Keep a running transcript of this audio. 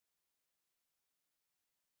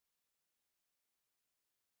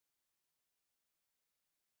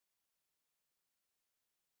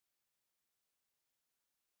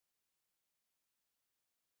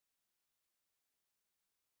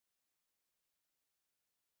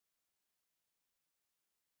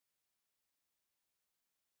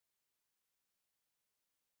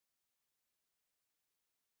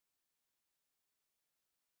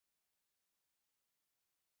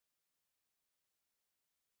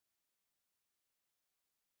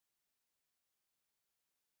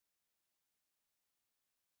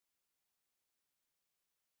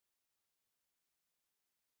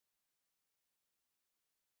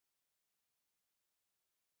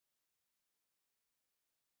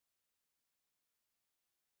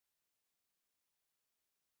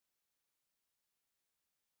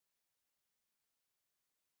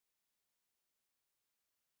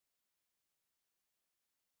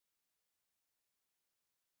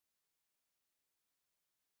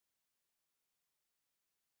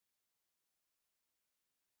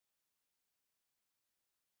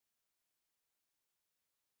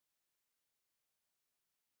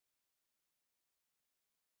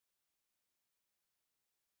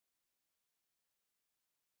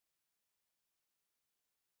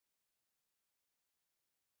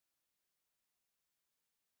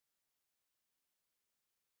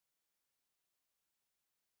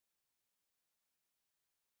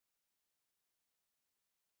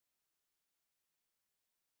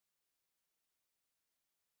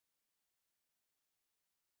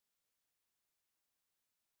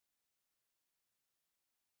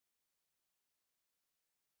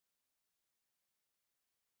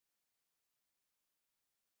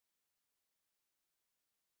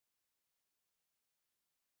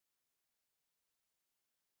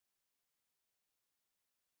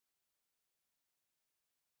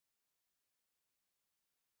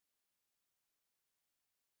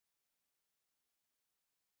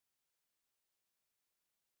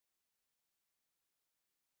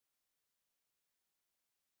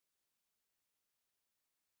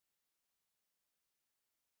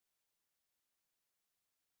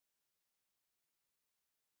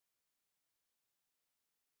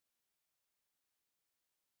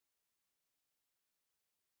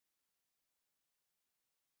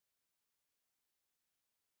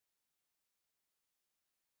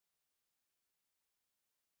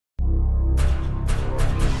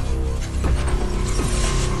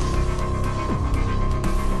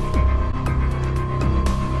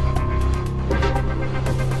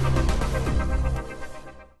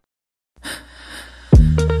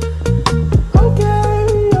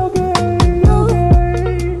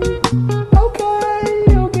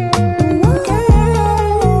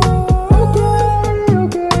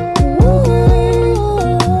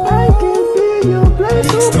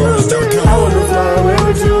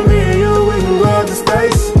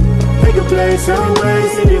certain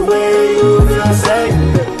ways, anywhere you feel safe.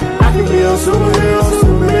 I can be a superhero,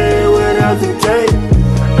 Superman without the cape.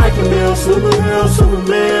 I can be a superhero,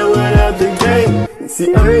 Superman without the cape.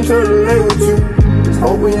 See, I ain't tryna lay with you, just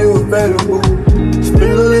hoping you available.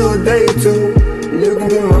 Spend a little day or two, and you can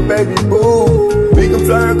be my baby boo. We can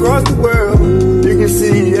fly across the world, you can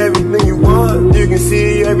see everything you want, you can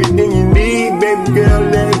see everything you need. Baby girl,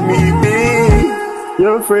 let me be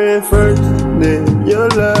your friend first, then your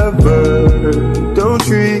lover. Don't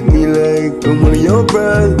treat me like I'm one of your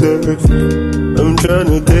brothers. I'm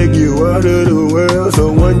tryna take you out of the world,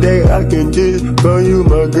 so one day I can just call you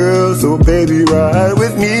my girl. So baby, ride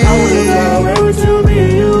with me. I wanna fly away with you, me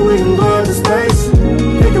and you, we can go to space.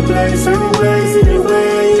 Pick a place, certain place,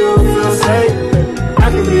 anywhere you feel safe. I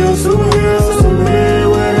can be a superhero, Superman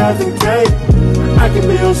without the cape. I can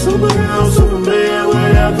be a superhero, Superman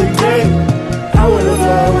without the cape. I wanna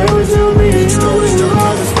fly away with you, me and you, we can go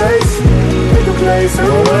to space. Pick a place,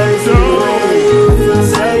 certain place, anywhere you feel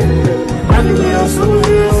safe. I can be a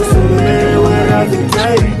superhero, Superman without the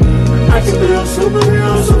cape. I can be a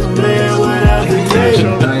superhero, Superman without the cape.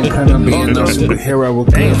 I ain't kinda being no superhero, a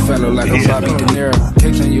good fellow like a Bobby De Niro.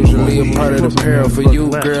 Kicks ain't usually a part of the peril. For you,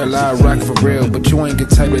 girl, I rock for real, but you ain't the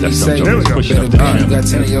type of these savings. Better be, you got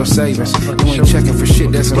 10 of your savings. You ain't checking for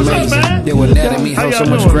shit that's amazing. Your anatomy holds so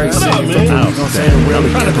much grace. You gon' say it real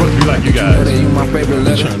again. You know that you my favorite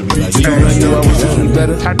letter. You don't know I was doing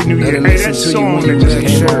better. Happy New Year. Hey, that song that just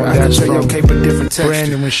came out, I got your cape a different texture.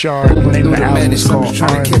 Brandon Richard, the name of the album is called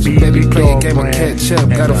Trying to catch a baby, play a game of catch up.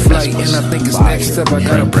 Got a flight, and I think it's next up. I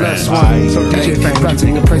got a plus one. Hey, about to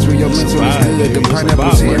the place where your mental is good. The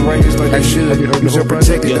pineapples here right just like they should. You should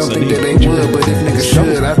protect it, don't think that they would. But if niggas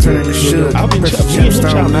should, I turn into should. Press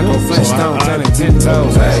gemstone, I go Flintstone, turning 10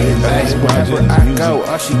 toes. Hey, wherever I go,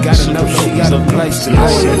 all she gotta know, she got a place to go.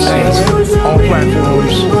 all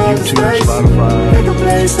platforms, YouTube, Spotify.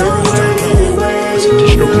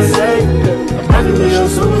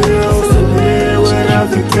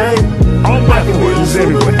 All platforms,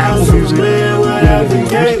 everywhere. Apple Music.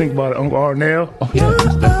 What you think about it, Uncle Arnell? Oh, yeah, it's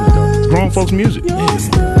definitely dope. It's grown folks' music.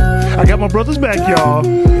 Yeah. I got my brothers back, y'all.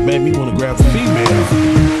 Made me want to grab a female,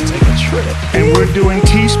 take a trip. And we're doing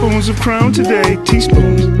Teaspoons of Crown today.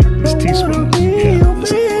 Teaspoons. It's teaspoons. Yeah.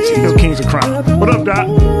 Yo, Kingz Of Crown. What up, Doc?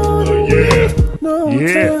 Oh, yeah.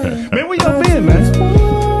 Yeah. Man, where y'all been, man?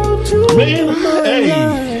 Man, hey.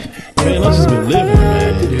 Man, I've just been living,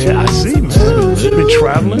 man. Yeah, I see, man. Been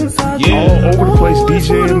traveling all over the place,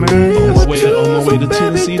 DJing, man. On my way to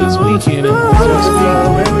Tennessee this weekend.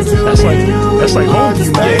 That's like home for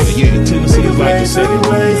you, man. Yeah, Tennessee is like the second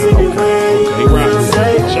home. Okay,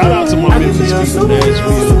 right. Shout out to my Memphis people,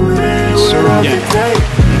 Nashville. Yeah.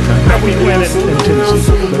 How we playing it in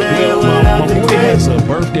Tennessee? Well, my boy has a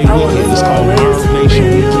birthday weekend. It's called Arab Nation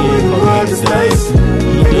Weekend.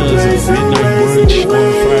 He does a midnight brunch on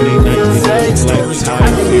Friday night. He does black tie.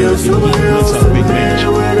 He puts up a big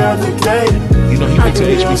mansion. You know, he went to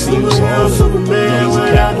HBCU, so all the, he's a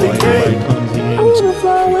Catholic. Everybody comes in.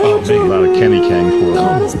 Oh, man, a lot of candy cane for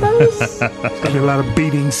It's gonna be a lot of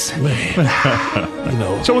beatings. Man, you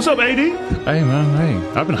know. So what's up, AD? Hey, man,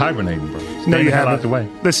 hey. I've been hibernating, bro. No, you haven't. haven't. The way.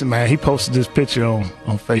 Listen, man, he posted this picture on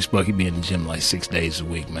Facebook. He be in the gym like 6 days a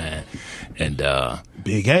week, man. And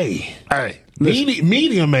Big A. hey,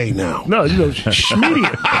 Medium A now. no, you know,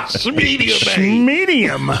 schmedium.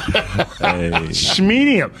 Medium A.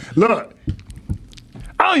 Schmedium. Look,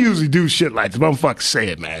 I don't usually do shit like this, but I'm fucking say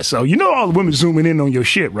it, man. So you know all the women zooming in on your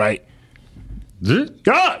shit, right?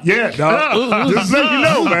 God, yeah, dog. Just let you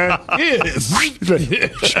know, man. Yes.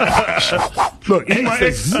 Look,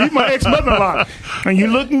 he's my ex-mother-in-law. And you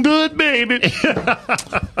looking good, baby.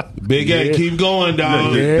 Big A, keep going,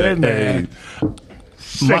 dog. Yeah, man.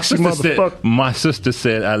 Sexy motherfucker. My sister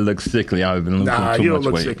said I look sickly. I've been losing too you much don't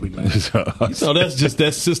look weight. sickly, man. So that's just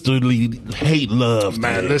that sisterly hate love.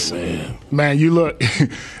 Man, listen. Man, you look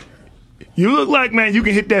like, man, you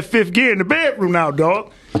can hit that fifth gear in the bedroom now,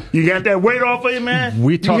 dog. You got that weight off of you, man?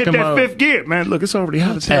 We you talking hit that about fifth gear, man. Look, it's already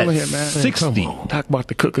hot as hell in here, man. 60. Talk about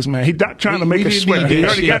the cookers, man. He trying to make us sweat. He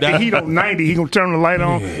already got the heat on 90. He gonna turn the light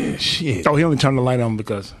on. Yeah, shit. Oh, he only turned the light on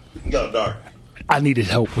because Got dark. I needed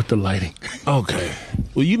help with the lighting. Okay.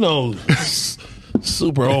 Well, you know,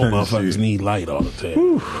 super old motherfuckers need light all the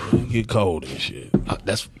time. It get cold and shit.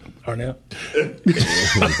 That's Arnell.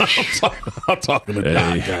 I'm talking to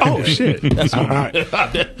Doc. Oh shit. That's all right. All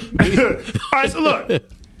right. So look,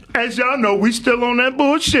 as y'all know, we still on that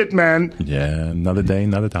bullshit, man. Yeah, another day,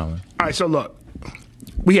 another dollar. All right. So look,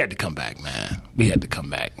 we had to come back, man. We had to come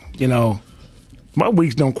back. You know, my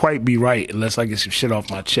weeks don't quite be right unless I get some shit off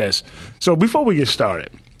my chest. So before we get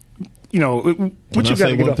started, what you got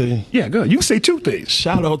to get up? Thing? Yeah, good. You can say two things.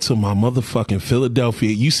 Shout out to my motherfucking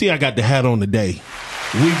Philadelphia. You see, I got the hat on today.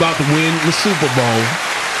 We about to win the Super Bowl.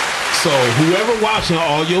 So whoever watching,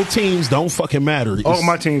 all your teams don't fucking matter. All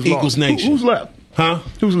my teams Eagles lost. Nation. Who's left? Huh?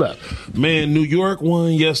 Who's left? Man, New York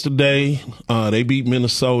won yesterday. They beat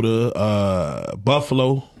Minnesota.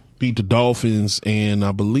 Buffalo beat the Dolphins, and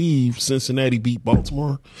I believe Cincinnati beat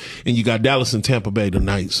Baltimore. And you got Dallas and Tampa Bay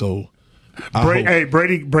tonight. So,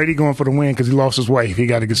 Brady going for the win because he lost his wife. He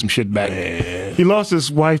got to get some shit back. Man. He lost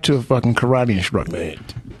his wife to a fucking karate instructor. Man.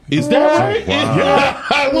 Is that right? Wow.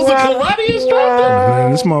 Yeah, it was a karate instructor.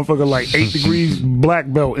 Man, this motherfucker like 8 degrees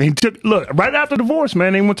black belt, and he took right after divorce.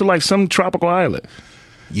 Man, they went to like some tropical island.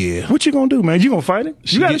 Yeah. What you gonna do, man? You gonna fight him?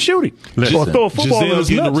 You gotta shoot him. Or throw a football in his Giselle's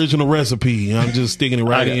nuts. the original recipe. I'm just sticking it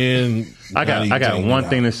right in. I got one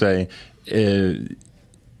thing to say.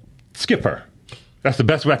 Skip her. That's the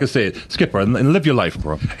best way I can say it. Skip her and live your life,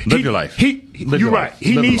 bro. Live your life. You're right.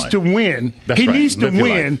 He needs to win. He needs to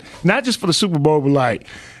win, not just for the Super Bowl, but like,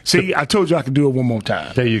 see, I told you I could do it one more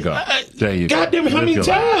time. There you go. There you go. God damn it, how many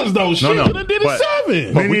times though? Shit, I did it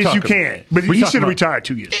 7. Many as you can. But he should have retired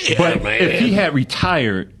 2 years. Yeah, but man, if he had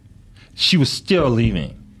retired, she was still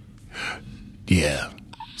leaving. Yeah.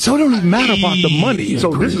 So it don't even matter about the money.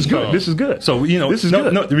 So this is good. This is good. So, this is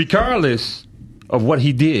good. No, regardless of what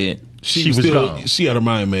he did, she was gone. She had her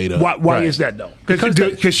mind made up. Why is that, though?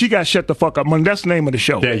 Because she got Shut the Fuck Up Money. That's the name of the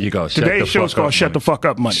show. There you go. Today's show's called Shut the Fuck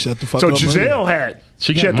Up Money. Shut the Fuck Up Money. So Giselle had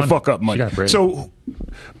Shut the Fuck Up Money. So,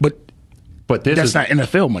 but that's not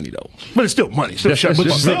NFL money, though. But it's still money. But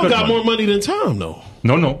Giselle got more money than Tom, though.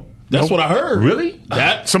 No. That's what I heard. Really?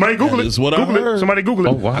 Somebody Google it. That's what I heard. Somebody Google it.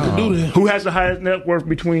 Oh, wow. I can do that. Who has the highest net worth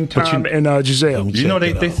between Tom and Giselle?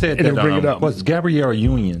 They said that was Gabrielle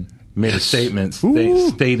Union made a statement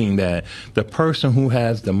stating that the person who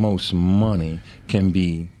has the most money can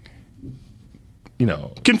be,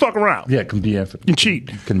 can fuck around. Yeah, can be. Can cheat.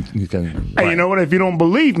 Hey, you know what? If you don't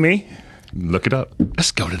believe me, look it up.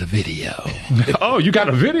 Let's go to the video. Oh, you got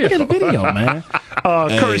a video? I got a video, man.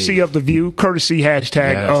 Courtesy of The View, courtesy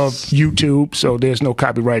hashtag of YouTube. So there's no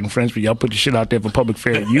copyright infringement. Y'all put the shit out there for public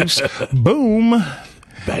fair use. Boom.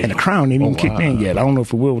 Bang. And the crown ain't even kicked in yet. I don't know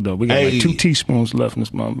if it will, though. We got like 2 teaspoons left in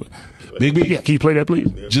this moment. Big. Yeah, can you play that,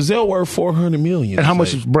 please? Giselle worth $400 million. And how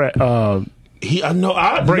much is Brett? I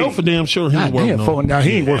know for damn sure he's worth. Now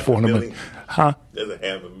he ain't worth $400 million. Huh? There's a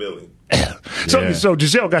 $500,000. So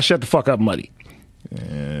Giselle got Shut the Fuck Up money.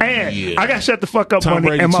 And I got Shut the Fuck Up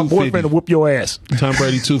money, and my boyfriend will whoop your ass. Tom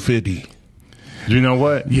Brady 250. You know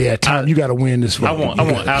what? Yeah, Tom, you got to win this one. I want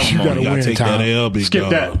alimony. You got to win, take Tom. that L, big Skip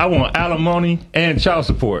dog. that. I want alimony and child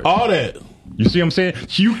support. All that. You see what I'm saying?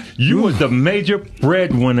 You was the major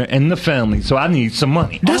breadwinner in the family, so I need some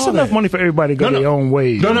money. That's enough money for everybody to go their own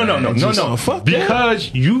ways. No. Fuck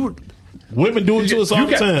because you women do it to us all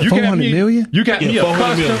the time. $400 million? You got me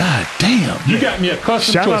accustomed. God damn. You got me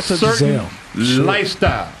accustomed Shout to a out to certain Giselle.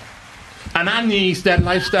 lifestyle. And I need that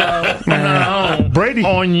lifestyle Brady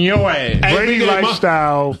on your ass. Brady's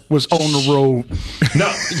lifestyle was on the road. No,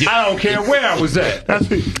 I don't care where I was at.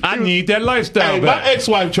 I need that lifestyle back. My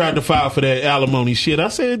ex-wife tried to file for that alimony shit. I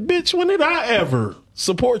said, bitch, when did I ever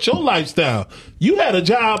support your lifestyle? You had a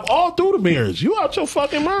job all through the marriage. You out your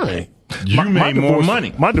fucking mind. You made more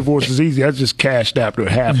money. My divorce is easy. I just cashed after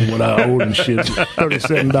half of what I owed and shit.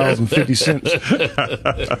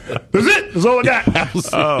 $37.50. That's it. That's all I got.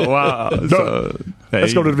 Oh, wow.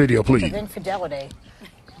 Let's go to the video, please. Of infidelity.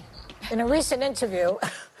 In a recent interview,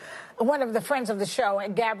 one of the friends of the show,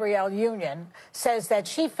 Gabrielle Union, says that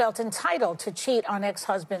she felt entitled to cheat on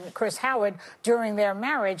ex-husband Chris Howard during their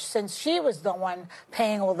marriage since she was the one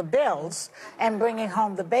paying all the bills and bringing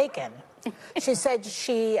home the bacon. She said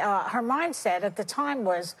her mindset at the time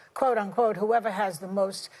was, quote unquote, whoever has the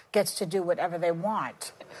most gets to do whatever they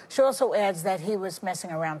want. She also adds that he was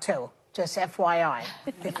messing around too. Just FYI,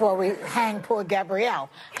 before we hang poor Gabrielle.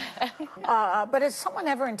 But is someone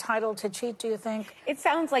ever entitled to cheat, do you think? It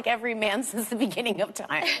sounds like every man since the beginning of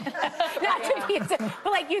time. Not to be, but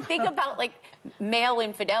like you think about like male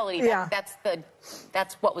infidelity,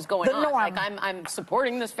 that's what was going on. Like I'm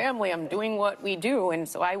supporting this family, I'm doing what we do, and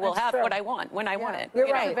so I will have what I want when I want it. You're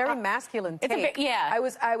right. It's a very masculine take.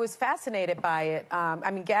 I was fascinated by it.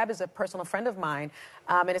 I mean, Gab is a personal friend of mine,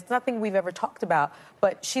 and it's nothing we've ever talked about.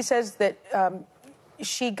 But she says that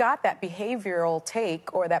she got that behavioral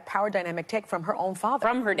take or that power dynamic take from her own father.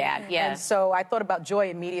 From her dad, yeah. And so I thought about Joy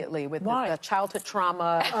immediately with the childhood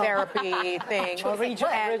trauma therapy thing.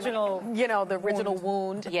 Original, the original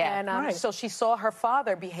wound. Yeah. And so she saw her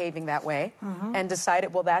father behaving that way and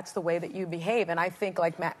decided, well, that's the way that you behave. And I think,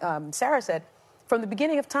 like Sarah said, from the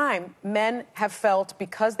beginning of time, men have felt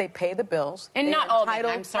because they pay the bills. And not all men,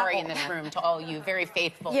 I'm sorry in this room, to all you very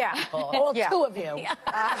faithful people. All two of you.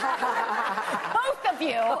 Both of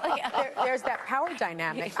you. There's that power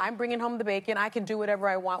dynamic. I'm bringing home the bacon. I can do whatever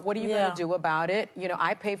I want. What are you going to do about it? You know,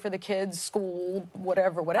 I pay for the kids' school,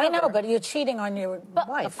 whatever. I know, but you're cheating on your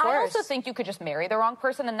wife. I also think you could just marry the wrong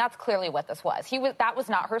person, and that's clearly what this was. That was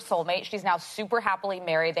not her soulmate. She's now super happily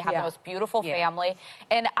married. They have the most beautiful family.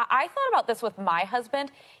 And I thought about this with my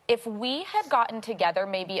husband. If we had gotten together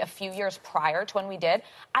maybe a few years prior to when we did,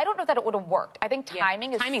 I don't know that it would have worked. I think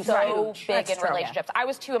timing is so big in relationships. I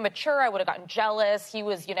was too immature. I would have gotten jealous. He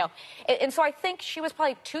was, you know. And so I think she was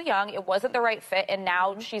probably too young. It wasn't the right fit. And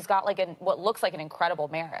now she's got like what looks like an incredible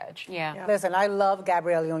marriage. Yeah. Listen, I love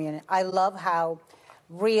Gabrielle Union. I love how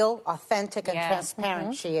real, authentic, and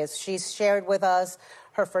transparent she is. She's shared with us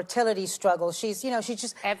her fertility struggle. She's, you know,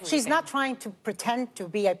 she's not trying to pretend to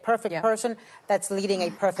be a perfect person that's leading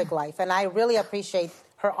a perfect life. And I really appreciate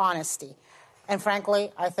her honesty. And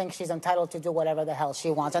frankly, I think she's entitled to do whatever the hell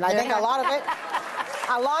she wants. And I think a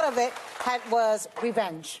lot of it was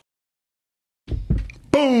revenge.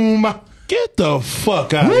 Boom! Get the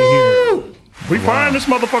fuck out of here. We firing this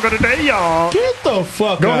motherfucker today, y'all. Get the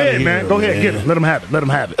fuck out of here. Go ahead, man. Go ahead. Get him. Let him have it. Let him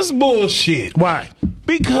have it. It's bullshit. Why?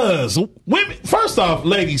 Because women, first off,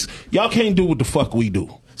 ladies, y'all can't do what the fuck we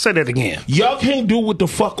do. Say that again. Y'all can't do what the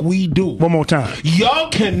fuck we do. One more time. Y'all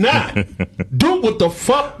cannot do what the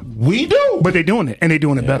fuck we do. But they're doing it, and they're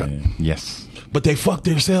doing it better. Yes. But they fuck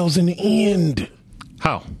themselves in the end.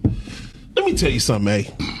 How? Let me tell you something, eh?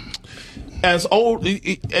 As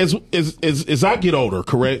I get older,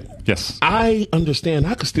 correct? Yes. I understand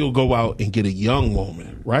I could still go out and get a young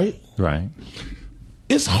woman, right? Right.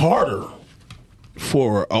 It's harder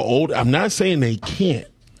for an old. I'm not saying they can't,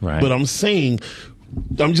 right? But I'm saying,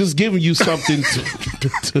 I'm just giving you something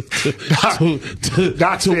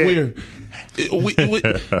to where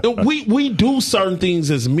we do certain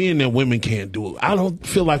things as men that women can't do. I don't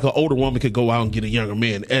feel like an older woman could go out and get a younger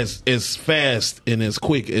man as fast and as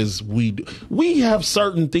quick as we do. We have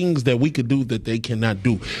certain things that we could do that they cannot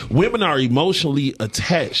do. Women are emotionally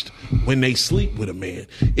attached when they sleep with a man.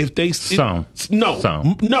 If they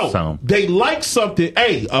they like something.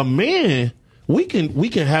 Hey, a man, we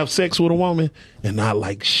can have sex with a woman and not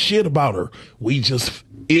like shit about her. We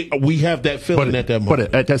we have that feeling at that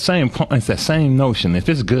moment. But at that same point, it's that same notion. If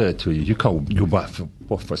it's good to you, you buy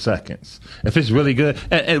for seconds. If it's really good,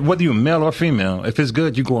 and whether you're male or female, if it's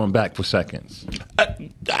good, you're going back for seconds.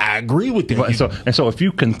 I agree with that. But, so if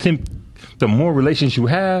you continue, the more relations you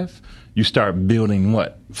have, you start building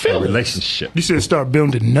what? A relationship. You said start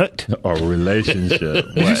building a nut? Or a relationship.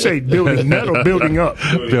 Did you say building nut or building up?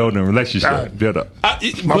 Building a relationship. Build up.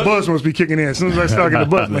 My buzz must be kicking in. As soon as I start getting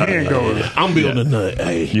the buzz, my hand goes. I'm building a nut.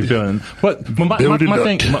 Hey. You feeling? But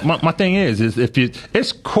my thing is if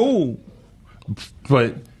it's cool,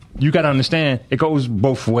 but you got to understand it goes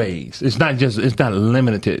both ways. It's not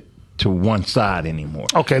limited to one side anymore.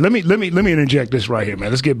 Okay, let me interject this right here, man.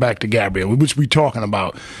 Let's get back to Gabrielle, which we're talking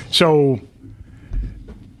about. So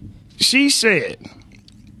she said,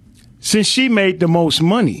 since she made the most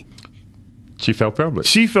money, she felt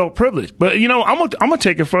privileged. But you know, I'm gonna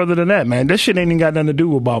take it further than that, man. That shit ain't even got nothing to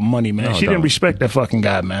do about money, man. She didn't respect that fucking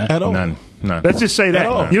guy, man. At all. None. Let's just say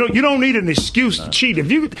that. You don't need an excuse to cheat. If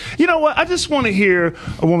you know what, I just want to hear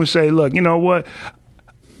a woman say, look, you know what.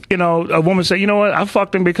 You know, a woman say, you know what, I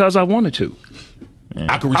fucked him because I wanted to.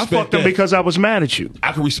 I can respect that. I fucked him because I was mad at you.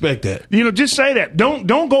 I can respect that. You know, just say that. Don't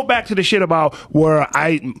go back to the shit about where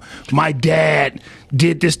my dad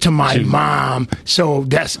did this to my mom. So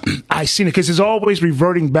I seen it, because it's always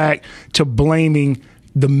reverting back to blaming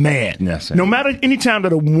the man. Yes, no matter any time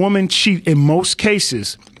that a woman cheat, in most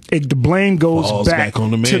cases, the blame goes back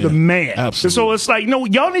on the man. To the man. Absolutely. So it's like, no,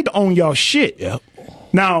 y'all need to own y'all shit. Yep.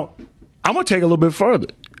 Now, I'm gonna take it a little bit further.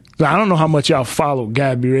 I don't know how much y'all followed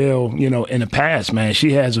Gabrielle, you know, in the past, man.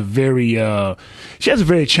 She has a very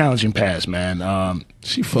challenging past, man.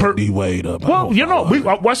 She fucked D-Wade up. Well, you know,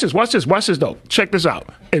 watch this though. Check this out,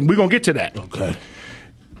 and we're gonna get to that. Okay.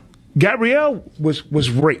 Gabrielle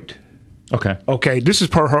was raped. Okay. This is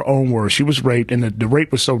per her own words. She was raped, and the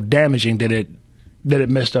rape was so damaging that it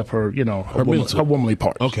messed up her, you know, her womanly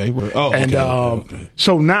parts. Okay.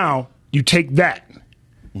 So now you take that,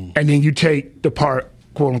 and then you take the part,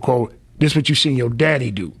 quote unquote, this is what you seen your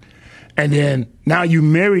daddy do. And then now you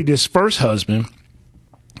marry this first husband,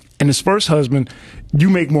 and this first husband, you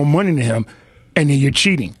make more money than him, and then you're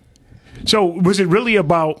cheating. So was it really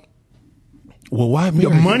about Well, why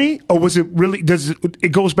your money, or was it really?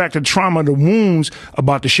 It goes back to trauma, the wounds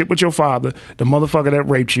about the shit with your father, the motherfucker that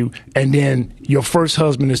raped you, and then your first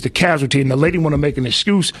husband is the casualty. And the lady want to make an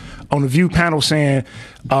excuse on the View panel saying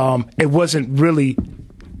it wasn't really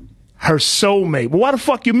her soulmate. Well, why the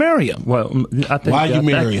fuck you marry him? Well, I think why you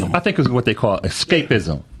marry him? I think it's what they call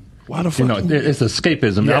escapism. Why the fuck? It's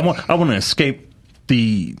escapism. Yeah. I want to escape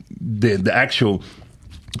the actual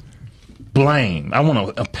blame. I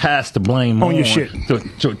want to pass the blame on your shit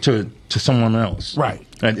to someone else. Right.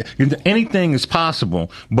 Anything is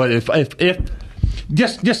possible, but if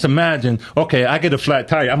just imagine, okay, I get a flat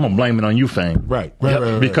tire, I'm gonna blame it on you, fam. Right.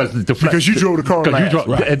 Because you drove the car.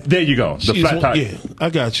 There you go. The flat tire. Yeah, I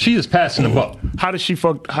got you. She is passing the buck. How does she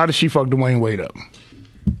fuck Dwayne Wade up?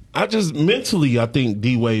 I think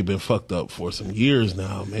D Wade been fucked up for some years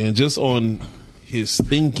now, man. Just on his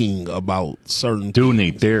thinking about certain do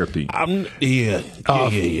need therapy. Yeah.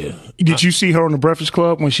 Did you see her on the Breakfast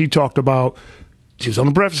Club when she talked about? She was on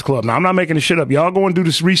the Breakfast Club. Now, I'm not making this shit up. Y'all go and do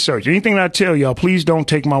this research. Anything that I tell y'all, please don't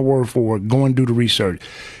take my word for it. Go and do the research.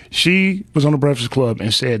 She was on the Breakfast Club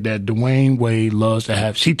and said that Dwayne Wade loves to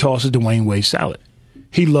have. She tosses Dwayne Wade salad.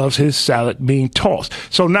 He loves his salad being tossed.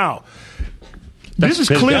 So now. This is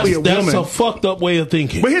clearly a woman. That's a fucked up way of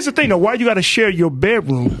thinking. But here's the thing, though. Why you got to share your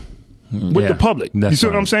bedroom with the public? You see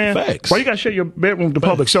what I'm saying? Facts. Why you got to share your bedroom with the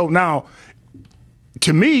public? So now,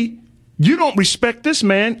 to me, you don't respect this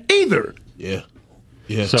man either. Yeah.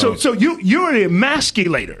 So you're an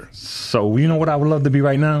emasculator. So you know what I would love to be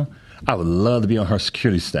right now? I would love to be on her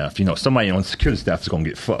security staff. You know, somebody on security staff is gonna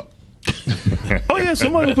get fucked. Oh yeah,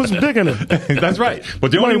 somebody will put some dick in it. That's right.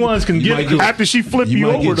 But the only ones can get it after she flip you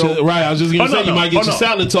over though. Right, I was just gonna say you might get your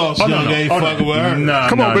salad tossed. Ain't fucking with her.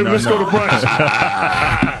 Come on, baby, let's go to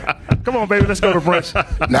brunch. Come on, baby, let's go to brunch.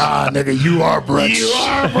 Nah, nigga, you are brunch. You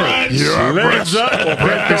are brunch. You are Legs brunch. up or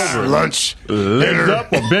bent over. Lunch. Legs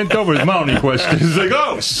up or bent over is my only question. It's like,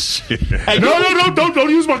 oh shit. Hey, don't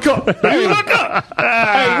use my cup. Don't use my cup.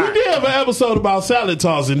 Hey, we did have an episode about salad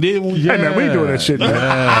tossing, didn't we? Hey man, we ain't doing that shit, man.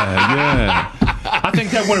 Yeah. I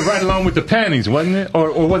think that went right along with the panties, wasn't it?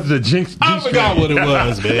 Or was it the G-string? I forgot what it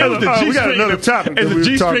was, man. It was the G-string. We got another topic. It was the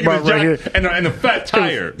G-string right here. and the fat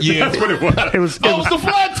tire. That's what it was. It was the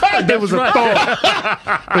flat tire. It was a thought.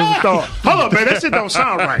 It was a thought. Hold up, man. That shit don't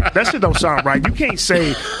sound right. That shit don't sound right. You can't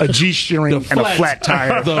say a G-string and a flat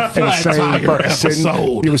tire in the same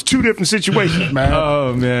episode. It was two different situations, man.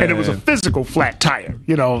 Oh, man. And it was a physical flat tire.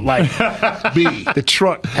 You know, like the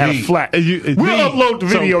truck had a flat. We'll upload the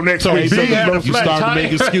video next week. You start to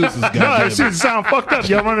make excuses, guys. No, it shit sound fucked up.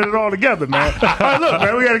 Y'all running it all together, man. All right, look,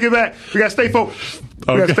 man, we got to get back. We got to stay focused. We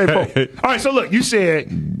got to stay focused. All right, so look, you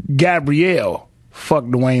said Gabrielle fucked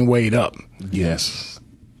Dwayne Wade up. Yes.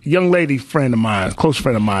 Young lady friend of mine, close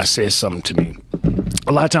friend of mine, said something to me.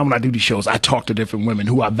 A lot of time when I do these shows, I talk to different women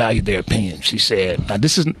who I value their opinion. She said, now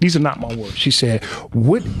these are not my words. She said,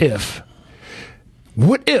 what if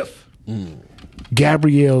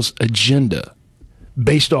Gabrielle's agenda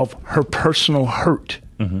based off her personal hurt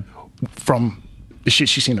from the shit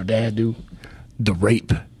she seen her dad do, the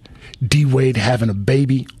rape, D Wade having a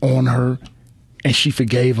baby on her, and she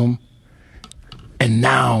forgave him, and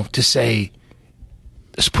now to say,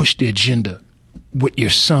 let's push the agenda with your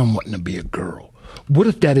son wanting to be a girl. What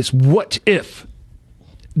if that is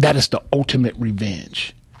the ultimate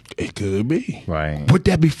revenge? It could be. Right. Would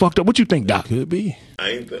that be fucked up? What you think, Doc? It could be.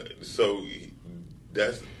 So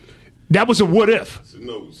that's... That was a what if.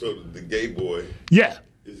 So the gay boy... Yeah.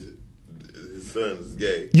 His son is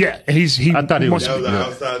gay. Yeah, and I thought he was... That was an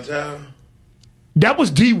outside child? That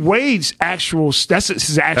was D Wade's actual. That's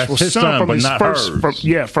his actual son from his first.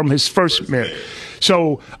 From his first marriage.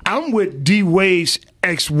 So I'm with D Wade's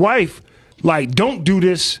ex-wife. Like, don't do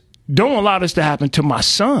this. Don't allow this to happen to my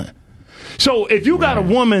son. So if you got a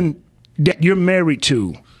woman that you're married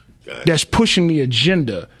to, that's pushing the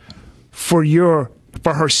agenda for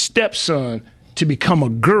her stepson to become a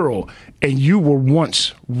girl, and you were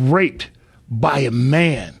once raped by a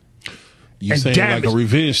man. You saying like a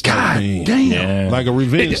revenge type thing. Damn. Yeah. Like a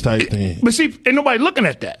revenge type thing. But see, ain't nobody looking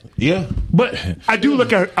at that. Yeah. But I do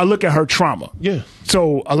look at her trauma. Yeah.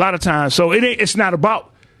 So a lot of times, it's not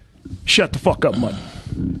about shut the fuck up money.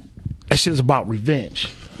 That shit is about revenge.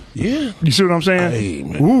 Yeah. You see what I'm saying? Hey,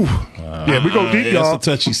 man. Ooh. Yeah, we go deep, y'all. That's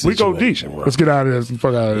a touchy situation, we go deep. bro. Let's get out of this.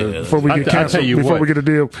 Fuck out of here before we get canceled. Before we get a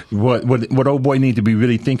deal. What old boy need to be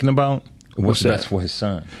really thinking about? What's best for his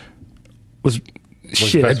son?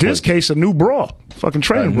 Shit, in this case, a new bra. Fucking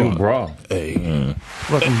training new bra. Hey.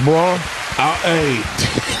 Fucking bra. Hey.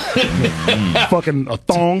 Fucking a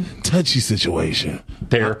thong. Touchy situation.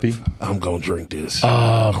 Therapy. I'm going to drink this.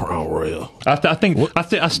 Crown Royal.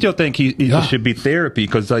 I still think he should be therapy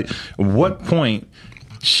because, like, what point...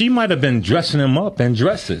 She might have been dressing him up in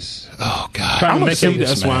dresses. Oh God! Trying to make him.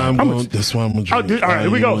 That's why I'm going to drink. All right,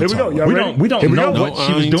 here we go. Y'all ready? We don't know what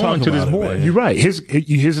she was doing to this boy. You're right. Here's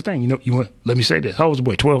the thing. Let me say this. How old was the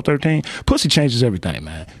boy? 12, 13? Pussy changes everything,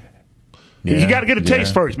 man. Yeah, you got to get a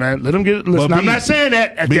taste first, man. Let him get. Listen, I'm not saying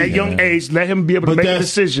that at that young age. Let him be able to make a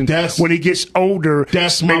decision when he gets older.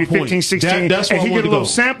 That's my maybe 15, point. 16, that's and why he get a little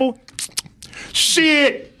sample.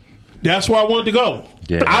 Shit. That's where I wanted to go.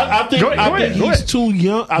 Yeah. I think he's too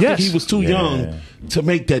young. I think he was too young to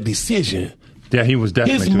make that decision. Yeah, he was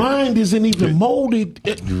definitely. His mind isn't even molded.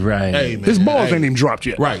 Right. Hey, man, his balls ain't even dropped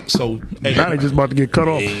yet. Right. So now they just about to get cut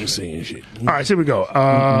off. Ain't saying shit. All right, here we go.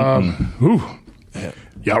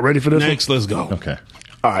 Y'all ready for this? Next, let's go. Okay.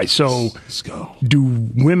 All right. So let's go. Do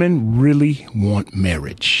women really want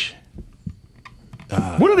marriage?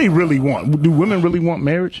 What do they really want? Do women really want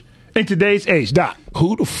marriage? In today's age, Doc.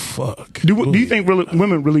 Who the fuck? Do you think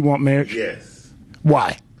women really want marriage? Yes.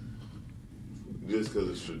 Why? Just because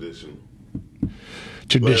it's traditional.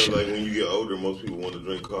 Tradition. Like when you get older, most people want to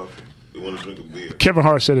drink coffee. They want to drink a beer. Kevin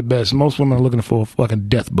Hart said it best. Most women are looking for a fucking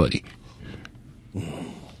death buddy.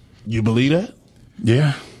 You believe that?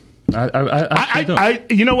 Yeah. I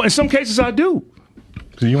you know, in some cases I do.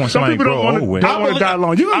 So you want somebody to grow old with. Don't want to die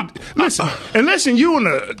alone. Listen, you in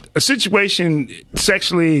a situation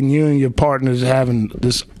sexually and you and your partner's having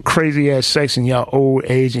this crazy ass sex in y'all old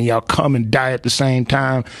age and y'all come and die at the same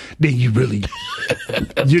time, then you're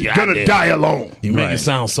gonna die alone. You make it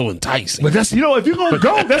sound so enticing. But that's, if you're gonna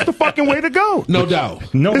go, that's the fucking way to go. No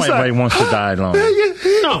doubt. Nobody wants to die alone.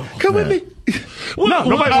 No, come with me.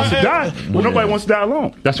 Nobody wants to die. Nobody wants to die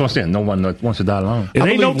alone. That's what I'm saying. No one wants to die alone. It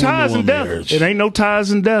ain't no ties in death. Marriage. It ain't no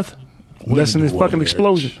ties in death. Unless in this fucking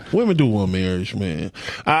explosion. Women do want marriage, man.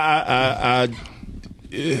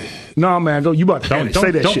 No, man, go. You about to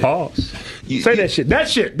say that shit. Pause. Say that shit. That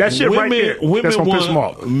shit right there. That's gonna piss them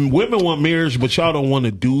off. Women want marriage, but y'all don't want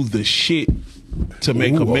to do the shit to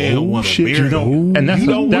make a man want to marry. And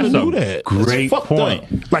that's a great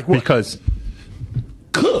point. Like what? Because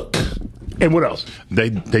cook. And what else? They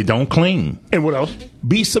don't clean. And what else?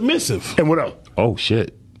 Be submissive. And what else? Oh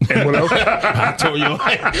shit. And what else? I told you.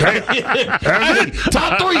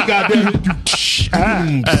 Top 3,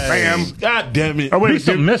 goddamn. Bam. God damn it. Be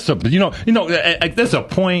submissive. But there's a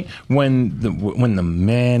point when the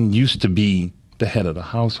man used to be the head of the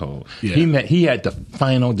household. Yeah. He had the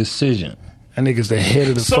final decision. That nigga's the head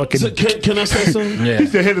of the fucking. Can I say something? Yeah.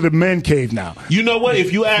 He's the head of the man cave now. You know what?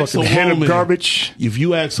 If you ask fucking a woman, head of garbage. If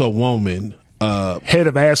you ask a woman, head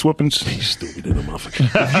of ass whoopings. He's stupid in the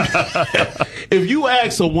motherfucker. If you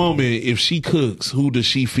ask a woman if she cooks, who does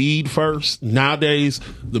she feed first? Nowadays,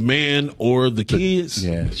 the man or the kids?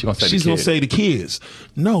 Yeah, she's gonna say the kids.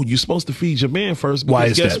 No, you're supposed to feed your man first. Why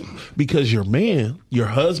is that? Because your man, your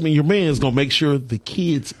husband, your man is gonna make sure the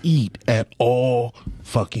kids eat at all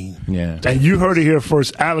fucking. Yeah. And you heard it here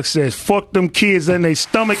first. Alex says, "Fuck them kids in their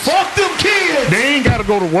stomach. Fuck them kids. They ain't got to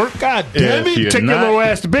go to work. God damn it! Take your little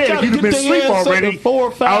ass to bed. If you'd have been asleep already, 4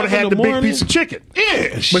 or 5 I would have had the big piece of chicken.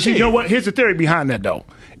 Yeah, but you know what? Here's the theory behind that, though.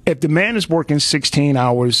 If the man is working 16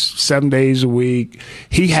 hours, 7 days a week,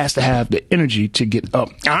 he has to have the energy to get up.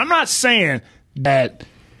 Now, I'm not saying that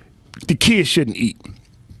the kids shouldn't eat,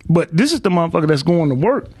 but this is the motherfucker that's going to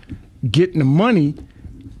work, getting the money,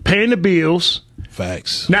 paying the bills.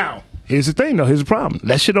 Facts. Now, here's the thing, though. Here's the problem.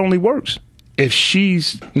 That shit only works if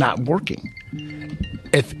she's not working.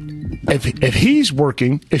 If he's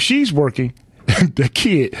working, if she's working, the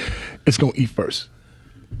kid is going to eat first.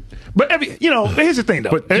 But here's the thing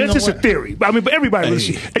though. But it's just a theory. I mean, but everybody.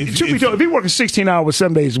 If you're working 16 hours,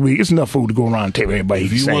 7 days a week, it's enough food to go around and take everybody.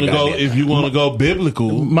 If you want to go biblical,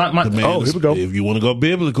 here we go. If you want to go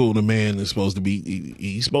biblical, the man is supposed to be.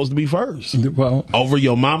 He's supposed to be first. Well, over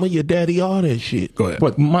your mama, your daddy, all that shit. Go ahead.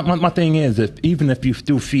 But my thing is, even if you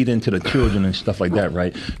do feed into the children and stuff like that,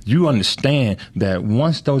 right? You understand that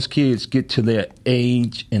once those kids get to their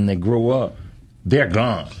age and they grow up, they're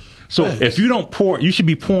gone. So if you don't pour, you should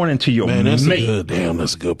be pouring into your mate.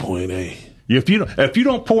 That's a good point, eh? If you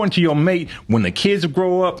don't pour into your mate when the kids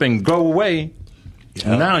grow up and go away,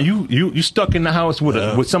 now you stuck in the house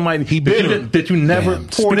with somebody that you never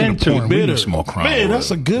poured into. Man,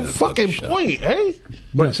 that's a good fucking point, eh?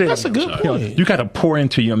 But that's a good point. You got to pour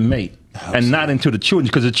into your mate. and not into the children,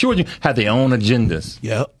 because the children have their own agendas.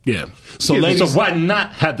 Yep. Yeah. So, ladies, so why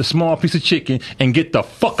not have the small piece of chicken and get the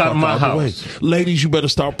fuck out of my house? Ladies, you better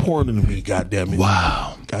start pouring into me. God damn it.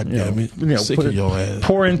 Wow. God damn it. Sick of your ass.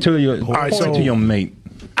 Pour into your into your mate.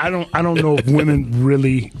 I don't know if women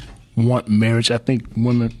really want marriage. I think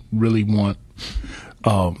women really want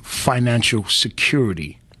financial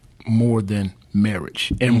security more than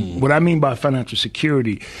marriage. And what I mean by financial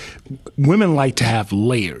security, women like to have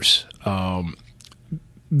layers.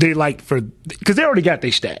 They like because they already got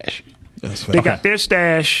their stash. They got their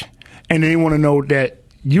stash, and they want to know that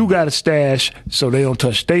you got a stash, so they don't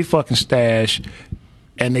touch their fucking stash,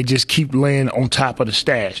 and they just keep laying on top of the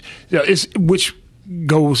stash. Which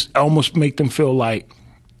goes almost make them feel like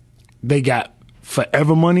they got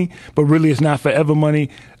forever money, but really it's not forever money.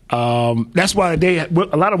 That's why a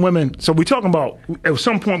lot of women. So we're talking about at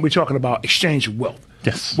some point we're talking about exchange of wealth.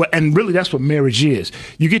 Yes. Well, and really that's what marriage is.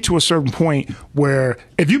 You get to a certain point where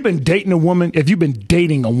if you've been dating a woman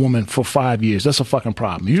for 5 years, that's a fucking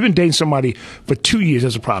problem. If you've been dating somebody for 2 years,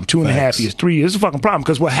 that's a problem. 2.5 years, 3 years, it's a fucking problem.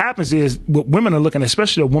 Because what happens is what women are looking at,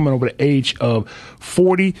 especially a woman over the age of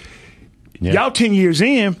 40, y'all 10 years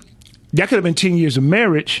in, that could have been 10 years of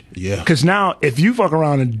marriage. Yeah. Because now if you fuck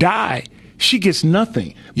around and die, she gets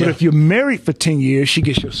nothing. But if you're married for 10 years, she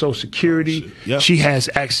gets your Social Security. She has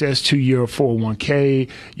access to your 401k,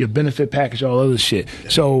 your benefit package, all other shit.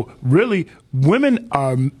 So really, women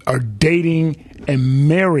are dating and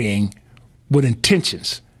marrying with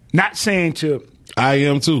intentions. Not saying to... I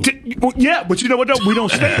am too. Yeah, but you know what though? We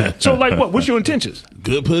don't stay. So like what? What's your intentions?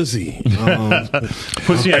 Good pussy.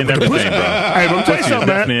 Pussy ain't everything, bro. Hey, but I'm telling you something,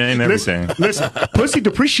 man. Ain't everything. Listen, pussy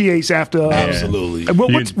depreciates after. Absolutely.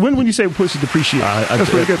 When you say pussy depreciates, that's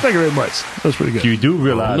pretty good. Thank you very much. That's pretty good. You do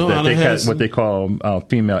realize that they have what they call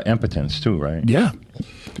female impotence too, right? Yeah.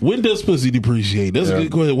 When does pussy depreciate? That's a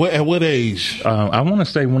good question. At what age? I want to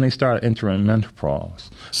say when they start entering menopause,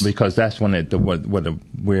 because that's when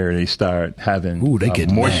where they start having they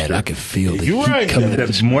get moisture. mad. I can feel the You're right.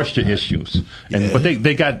 There's moisture issues, but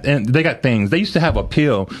they got things. They used to have a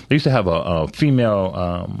pill. They used to have a female.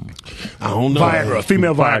 I don't know. Viagra,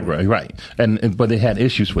 female Viagra, right? But they had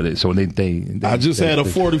issues with it, so they I just had a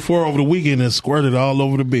 44 over the weekend and squirted all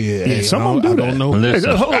over the bed. Yeah, some of them do that. I don't know.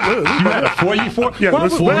 Listen, you had a 44. Yeah,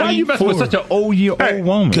 why are you messing with such an old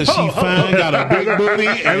woman? Because she fine, got a big booty.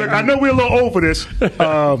 Hey, look, I know we're a little old for this.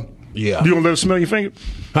 Yeah. You gonna let her smell your finger?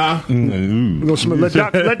 Huh?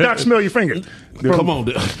 Let Doc smell your finger. Come on.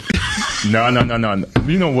 No.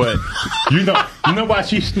 You know what? You know why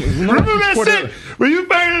she? Remember that shit? When you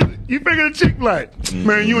bang the chick like,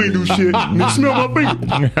 man, you ain't do shit. You smell my finger.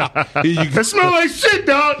 That smell like shit,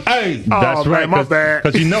 dog. Hey, that's right. Man, my bad.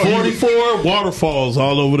 Because 44 waterfalls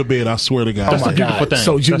all over the bed. I swear to God. Oh my God.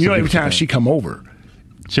 So you know, every time she come over,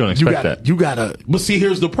 she don't expect that. You gotta. But see,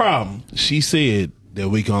 here's the problem. She said that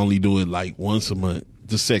we can only do it like once a month.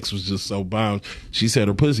 The sex was just so bound. She said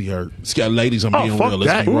her pussy hurt. Ladies, I'm being real.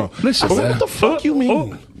 Let's be real. Listen, what the fuck you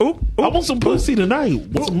mean? I want some pussy tonight.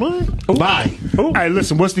 What's a month? Bye. Hey,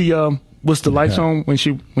 listen. What's the lights on when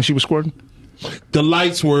she was squirting? The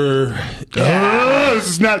lights were. This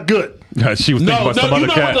is not good. She was thinking about some other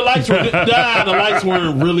cat. What the lights were. The lights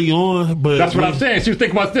weren't really on. But that's what I'm saying. She was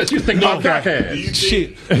thinking about this. She was thinking about that cat.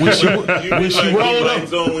 Shit. When she rolled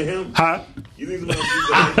up on with him, huh? You think about keep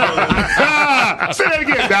say that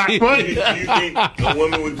again, Doc. What? You think a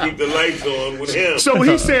woman would keep the lights on with him? So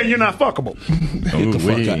he's saying you're not fuckable. Get the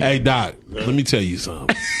fuck out. Hey, Doc, let me tell you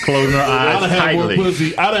something. Closing her eyes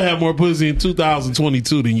tightly. I'd have had more pussy in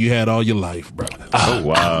 2022 than you had all your life, bro. Oh,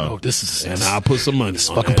 wow. Oh, this is... And I'll put some money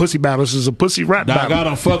on fucking that. pussy battle. This is a pussy rap Doc, battle. I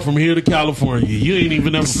done fuck from here to California. You ain't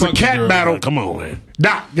even never fucked a cat battle. Come on, man.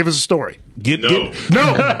 Doc, give us a story. No. Hey, look,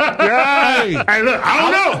 I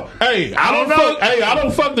don't know. Hey, I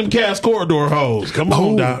don't fuck them cast corridor hoes. Come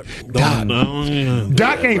on, Doc.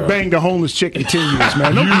 Doc ain't banged a homeless chick in 10 years,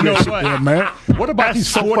 man. Don't do that shit there, man. What about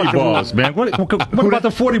these 40 balls, man? What about the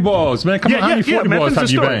 40 balls, man? Come on, how many 40 balls have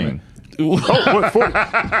you banged? Oh, what, 40? Hey,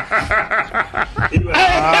 man.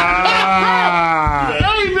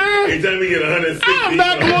 Anytime we get 160. I'm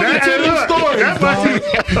not going to tell you stories.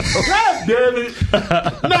 God damn it.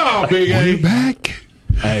 No, big A. We back.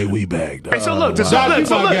 Hey, we back, dog. Hey, so look, the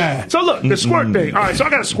squirt thing. All right, so I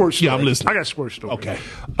got a squirt story. Yeah, I'm listening. I got a squirt story. Okay.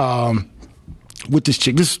 With this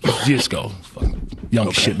chick, this years ago.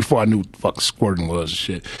 young shit, before I knew what fucking squirting was and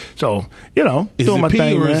shit. So, you know, Is doing it my pee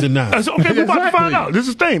thing, or man. is it not? Okay, we're about to find out. This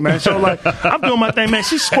is the thing, man. So, like, I'm doing my thing, man.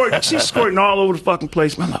 She's squirting all over the fucking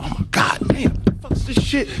place, man. I'm like, oh my God, damn, what the fuck's this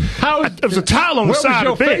shit? There was a towel on the side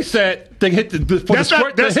of the bed. Where was your face at to hit the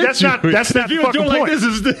squirt? That's not the fucking point.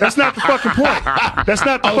 That's not the fucking point. That's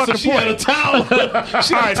not the fucking she point. had a towel.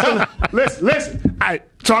 All right, so listen. All right,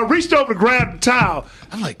 so I reached over to grab the towel.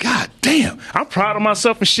 I'm like, God damn, I'm proud of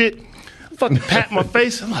myself and shit. Fucking pat my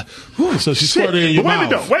face. I'm like, ooh, so she shit. squirted in your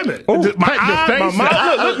mouth. Wait a minute. My eyes, my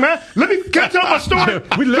mouth. Look, man. Can I tell my story?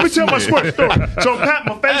 Let me tell my squirt story. So I pat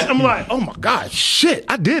my face. I'm like, oh my God, shit.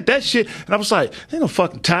 I did that shit. And I was like, ain't no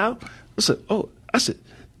fucking towel. I said,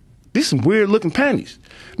 these some weird looking panties.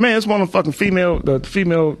 Man, it's one of the fucking female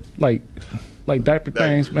like diaper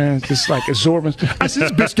things, man. Just like absorbents. I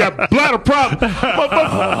said, this bitch got bladder problem.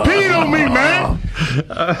 Motherfucker peed on me, man.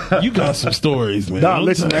 You got some stories, man. Nah,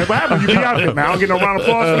 listen, man. What happened? You be out there, man. I don't get no round of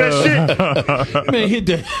applause for that shit. Man, hit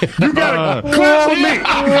that. You gotta clap for me.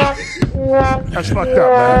 That's fucked up,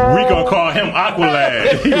 man. We gonna call him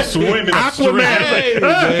Aqualad. He's swimming Aquaman. Hey,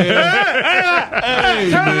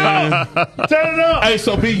 man. Turn it up. Hey,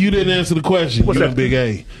 so B, you didn't answer the question. What's you that? Big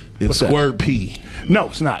A. It's squirt pee. No,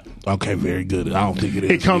 it's not. Okay, very good. I don't think it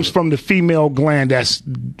is. It comes from the female gland. That's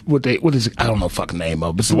what is it? I don't know the fucking name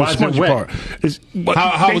of it. It's the spongy part.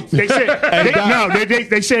 They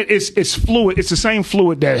said it's fluid. It's the same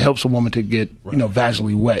fluid that helps a woman to get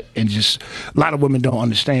vaginally wet, and just a lot of women don't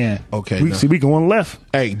understand. Okay, we going left.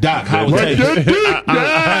 Hey, Doc, how it tastes?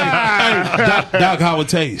 Doc, how it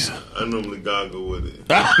tastes? I normally goggle with it.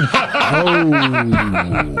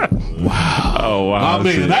 Oh wow! I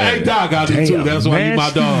mean, hey, Doc, I do too. That's why you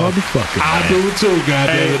my dog. I do too,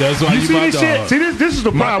 goddamn it. That's why you my dog. Shit? See, this is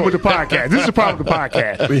the problem with the podcast. This is the problem with the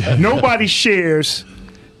podcast. Nobody shares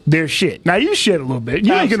their shit. Now you shared a little bit.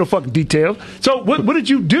 You ain't get no fucking details. So what did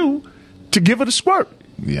you do to give it a squirt?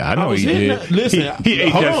 Yeah, I know he did. Listen, he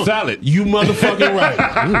ate that salad. You motherfucking right.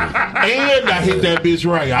 And I hit that bitch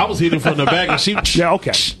right. I was hitting from the back and she. Yeah,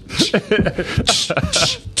 okay.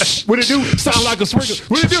 What it do? Sound like a sprinkler.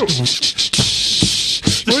 What it do?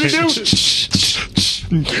 What it do?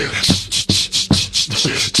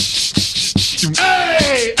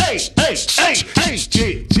 Hey!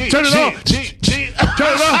 Turn it off.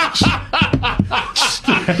 Turn it off.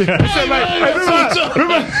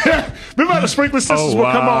 Remember how the sprinkler systems will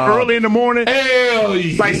come on early in the morning? Hell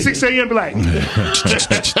yeah. Like 6 a.m. be like, and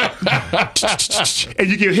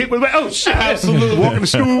you get hit with like, oh shit. Absolutely. Walking to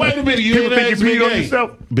school. Wait a minute, you people didn't think you ask beat on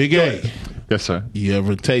yourself. Big A. Yes, sir. You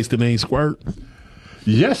ever tasted any squirt?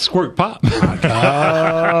 Yes, squirt pop. They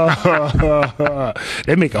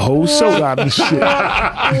make a whole soda out of this shit. Oh,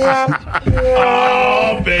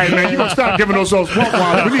 man. Hey, man, you gonna stop giving those swamp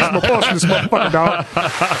wild. We need some applause for this motherfucker, dog. All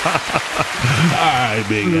right,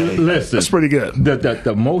 Big A. Listen, that's pretty good.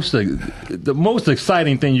 The most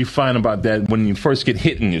exciting thing you find about that when you first get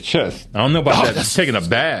hit in your chest. I don't know about that. Taking a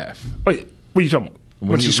bath. Wait, what are you talking about?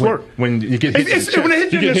 When you squirt. When you get hit when they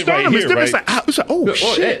hit you in the sternum, it's different. Right? It's like, oh,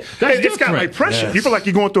 shit. It's got like pressure. Yes. You feel like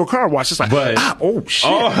you're going through a car wash. It's like, oh,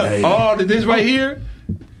 shit. This right here,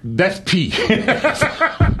 that's pee.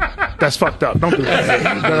 That's fucked up. Don't do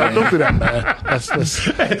that. Don't do that, man. That's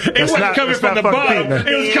it wasn't coming from the bottom.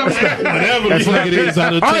 It was coming from whatever it is.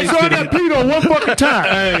 All right, so I got peed on one fucking time.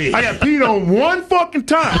 Hey. I got peed on one fucking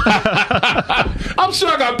time. I'm sure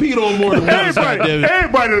I got peed on more than once.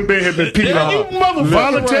 Everybody done been peed on. You motherfucker.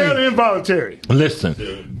 Voluntary and involuntary.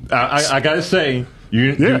 Listen, I gotta say,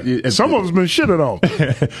 some of us been shitted on.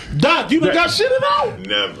 Doc, you done got shitted on?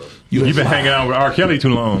 Never. You've been hanging out with R. Kelly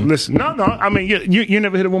too long. Listen, no. I mean, you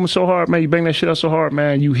never hit a woman so hard, man. You bang that shit out so hard,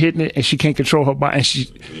 man. You hitting it, and she can't control her body, and she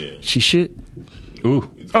shit. Ooh.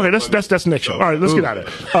 Okay, that's next show. All right, let's get out of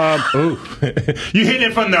it. You hitting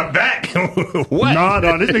it from the back? What?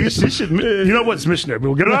 No, this shit. You know what's missionary?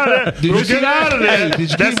 We'll get out of there.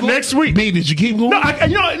 That's next week. B, did you keep going?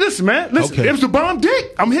 No, listen, man. Listen, it was the bomb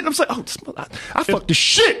dick. I'm hitting. I'm like, I fucked the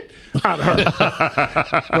shit out of her.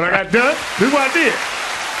 When I got done, this is what I did.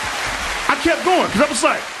 I kept going because I was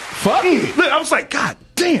like, fuck. I was like, God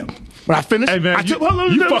damn. When I finished, hey man, you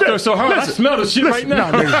fucked her so hard. Listen, I smell the shit right now.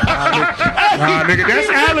 Nah, nigga, that's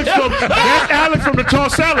Alex from the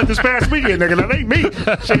tossed salad this past weekend, nigga. That ain't me.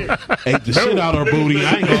 Shit. Ate the shit out of her booty.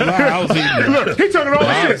 I ain't gonna lie. I was eating it. Look, he talking all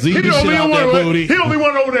this shit. He the only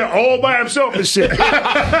one over there all by himself and shit.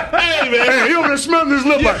 Hey, man. He over there smelling his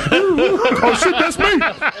lip like, oh shit, that's me.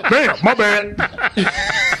 Damn, my bad.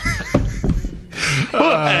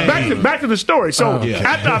 Back to the story. So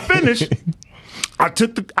after I finished, I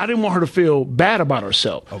didn't want her to feel bad about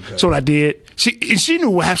herself. Okay. So what I did, she knew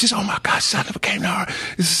what happened. She said, oh my God, I never came to her.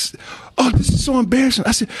 oh, this is so embarrassing.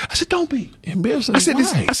 I said, don't be embarrassing. I said,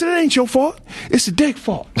 it ain't your fault. It's the dick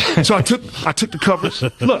fault. So I took the covers.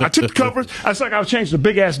 Look, I took the covers. It's like I was changing a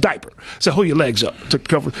big ass diaper. I said, hold your legs up. Took the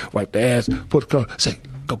covers, wiped the ass, put the cover. I said,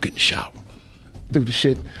 go get in the shower. Threw the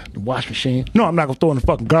shit, the wash machine. No, I'm not gonna throw in the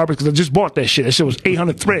fucking garbage because I just bought that shit. That shit was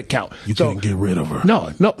 800 thread count. You couldn't get rid of her.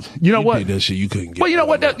 No. You know what? Did that shit. You couldn't get. Well, you know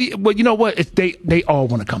what? You know what? They all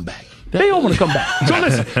want to come back. They all want to come back. So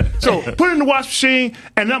listen. So put it in the wash machine,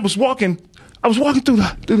 and I was walking through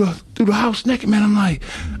the house naked, man. I'm like,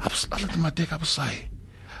 I looked at my dick. I was like,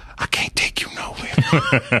 I can't take you nowhere.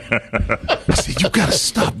 I said, you gotta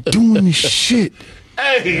stop doing this shit.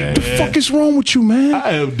 Hey, the fuck is wrong with you, man?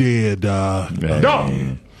 I am dead,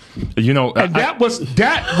 No. You know, and that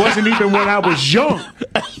wasn't even when I was young.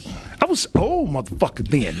 I was old, motherfucker,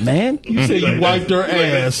 then, man. You said you wiped her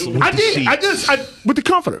ass. I did. I with the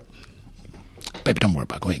comforter. Baby, don't worry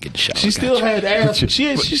about it. Go ahead and get the shower. She still had ass.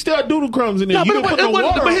 She still had doodle crumbs in there. No,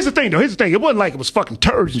 but here's the thing, though. It wasn't like it was fucking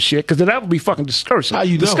turds and shit, because that would be fucking disgusting. How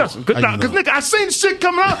you know? Disgusting. Because, nigga, I seen the shit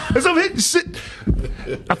coming out. As I'm hitting the shit.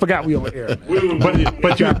 I forgot we over air.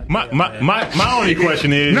 But my only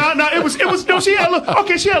question is. No, it was. No, she had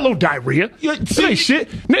a little diarrhea. It ain't shit.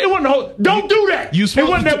 It wasn't the whole. Don't do that. It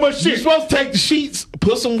wasn't that much shit. You're supposed to take the sheets,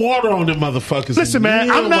 put some water on them motherfuckers. Listen, man,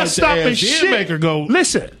 I'm not stopping shit.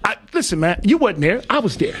 Listen, man, you wasn't there. I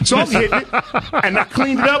was there. So I'm hitting it, and I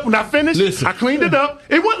cleaned it up. When I finished, I cleaned it up.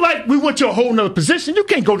 It wasn't like we went to a whole nother position. You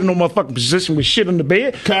can't go to no motherfucking position with shit on the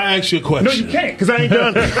bed. Can I ask you a question? No, you can't, because I ain't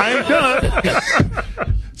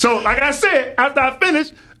done. So, like I said, after I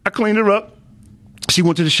finished, I cleaned her up. She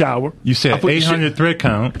went to the shower. You said 800 thread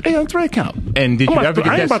count. 800 thread count. And did you ever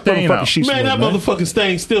get that stain out? Man, that motherfucking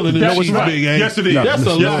stain still in the sheets, big ass. Yes, it is. That's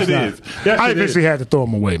a lot. I eventually had to throw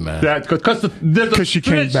them away, man. Because she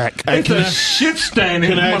came back. It's a shit stain.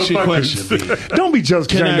 Can I ask you a question? Don't be jealous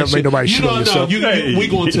because I ain't never made nobody shit on yourself. We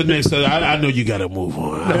going to the next. I know you got to move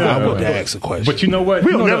on. I want to ask a question. But you know what?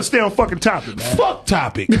 We don't never stay on fucking topic, man. Fuck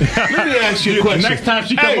topic. Let me ask you a question. Next time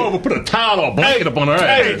she come over, put a towel or a blanket up on her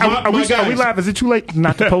ass. Are we live? Is it too late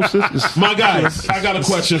not to post this? My guys, I got a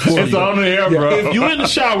question for you. It's on the air, bro. If you in the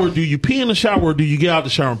shower, do you pee in the shower or do you get out the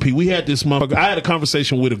shower and pee? We had this motherfucker. I had a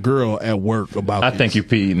conversation with a girl at work about I think you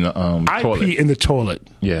pee in the toilet. I pee in the toilet.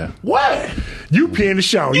 Yeah. What? You pee in the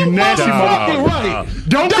shower. You nasty motherfucker. Right.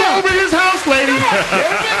 Don't go over his house, lady.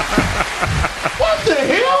 What the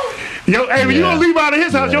hell? Yo, hey, when you don't leave out of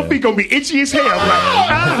his house, your feet gonna be itchy as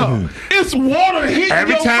hell. It's water hitting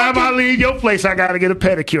every time I leave your place, I gotta get a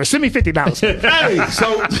pedicure. Send me $50.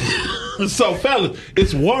 Hey, so fellas,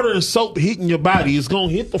 it's water and soap hitting your body. It's gonna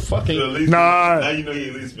hit the fucking. Now you know you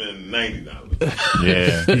at least spend $90.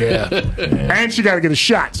 Yeah. And she gotta get a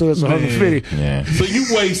shot, so it's $150. Yeah. So you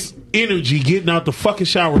waste energy getting out the fucking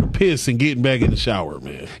shower to piss and getting back in the shower,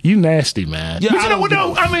 man. You nasty, man. Yeah, but you know what?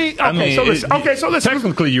 No, so listen.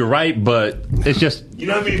 Technically, you're right, but it's just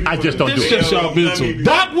I just don't do it. It's just y'all mental.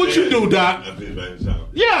 Doc, what you do, Doc?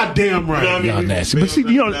 Yeah, damn right. Y'all nasty. But see,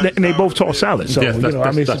 and they both toss salad. So, it's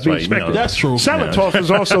to be expected. That's true. Salad tossers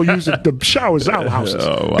also use the showers out houses.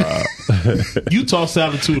 Oh, wow. You toss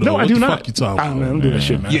salad too, though. No, I do not. You talking I don't do that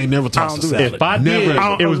shit, man. You ain't never tossed a salad. If I did,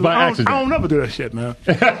 it was by accident. I don't never do that shit, man.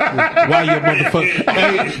 Why you motherfucker?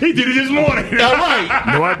 Hey, he did it this morning. All right.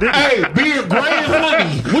 No, I didn't. Hey, being gray and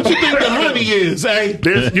honey. What you think the honey is, hey?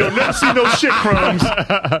 You'll never see no shit crumbs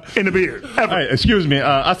in the beard. Ever. Hey, excuse me.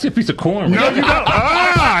 I see a piece of corn. No, you don't.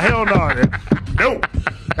 Hell no. Nope.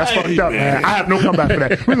 That's fucked up, man. I have no comeback for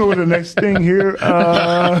that. We're going to go to the next thing here.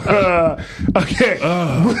 Okay.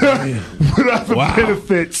 What are the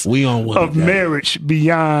benefits of marriage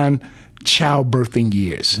beyond childbirthing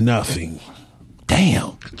years? Nothing.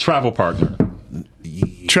 Damn. Travel partner.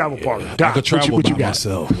 Travel partner. I Doc, could travel what you by got?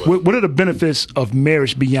 myself. What are the benefits of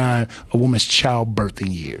marriage beyond a woman's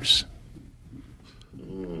childbirthing years?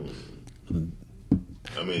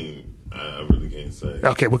 I mean, I really can't say.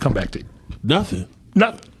 Okay, we'll come back to you. Nothing.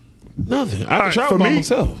 Nothing. I can travel by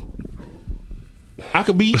myself. I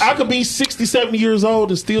could be 60, 70 years old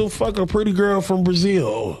and still fuck a pretty girl from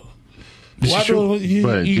Brazil. Why do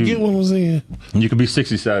you get what I'm saying? You could be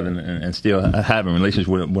 67 and still having relations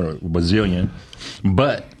with a Brazilian.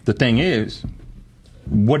 But the thing is,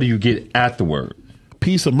 what do you get afterward?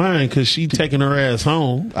 Peace of mind, because she taking her ass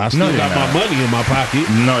home. I still got my money in my pocket.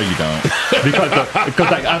 No, you don't.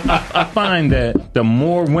 Because I find that the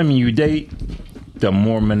more women you date, the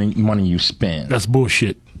more money you spend. That's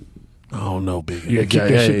bullshit. I don't know, big. Yeah, keep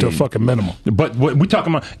that shit to a fucking minimum. But what we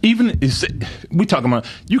talking about, we talking about,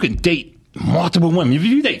 you can date multiple women. If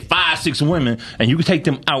you date 5, 6 women and you can take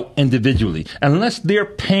them out individually, unless they're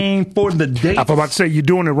paying for the date. I'm about to say you're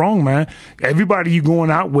doing it wrong, man. Everybody you going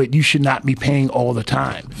out with, you should not be paying all the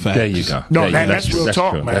time. Facts. There you go. No, that's real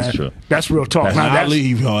talk, man. That's true. That's real talk. I'll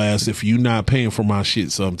leave your ass if you're not paying for my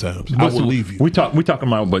shit sometimes. I will leave you. We talking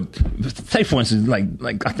about, but say for instance,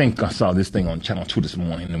 like I think I saw this thing on Channel 2 this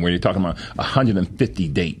morning where they're talking about 150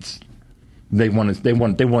 dates. They wanted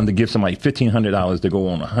to give somebody $1,500 to go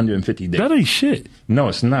on 150 days. That ain't shit. No,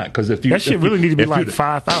 it's not, because if you that shit really need to be like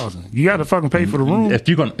 $5,000. You got to fucking pay for the room. If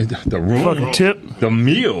you're gonna the room, fucking tip, the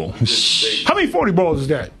meal. How many 40 balls is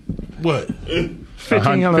that? What?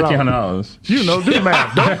 $1,500. You know, do the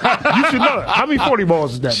math. You should know it. How many 40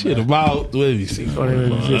 balls is that? Shit, about, let me see. 10,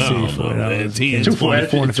 20,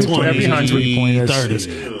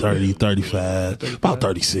 30, 35, about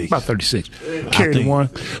 36. About 36. Carry the one.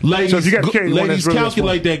 Ladies, so if you got to carry the one, ladies,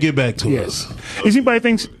 calculate that, get back to us. Is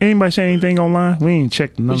anybody saying anything online? We ain't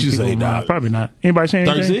checked the numbers. What you say, Doc? Probably not. Anybody saying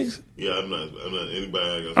anything? 36? Yeah, I'm not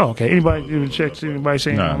anybody. Oh, okay. Anybody check? Anybody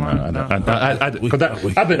saying online? No. We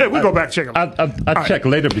go back check them. I check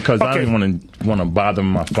later because I didn't want to bother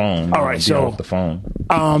my phone. All right, so off the phone.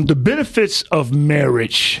 The benefits of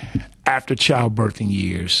marriage after childbirthing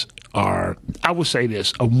years are, I would say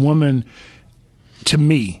this: a woman, to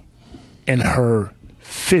me, in her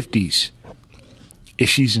 50s, if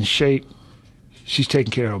she's in shape, she's taking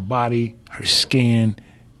care of her body, her skin.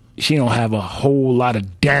 She don't have a whole lot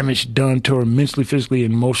of damage done to her mentally, physically,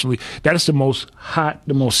 and emotionally. That is the most hot,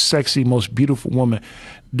 the most sexy, most beautiful woman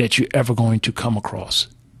that you're ever going to come across.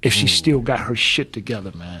 If she still got her shit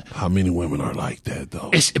together, man. How many women are like that,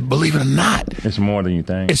 though? Believe it or not. It's more than you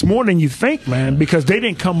think. It's more than you think, man, because they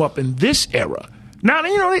didn't come up in this era. Now,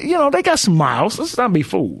 they got some miles. Let's not be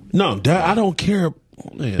fooled. No, I don't care.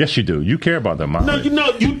 Man. Yes, you do. You care about them miles.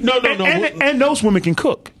 No. And those women can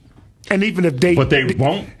cook. And even if but they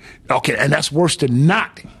won't. Okay, and that's worse than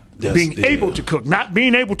not being able to cook. Not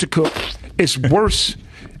being able to cook is worse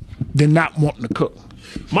than not wanting to cook.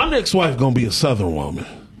 My next wife gonna be a Southern woman.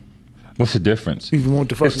 What's the difference? Even want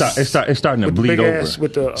to it's starting to bleed over.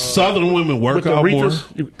 With the, Southern women work out more.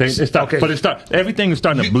 Everything is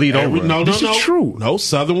starting to bleed over. No, this is true. No,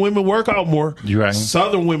 Southern women work out more. You right?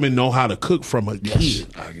 Southern women know how to cook from a kid.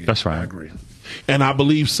 That's right. I agree. And I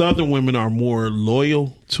believe Southern women are more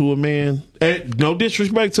loyal to a man. And no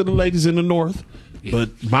disrespect to the ladies in the North, but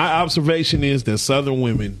my observation is that Southern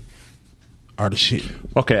women are the shit.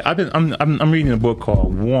 Okay, I'm reading a book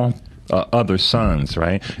called Warmth Other Sons,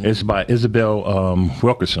 right? Mm-hmm. It's by Isabel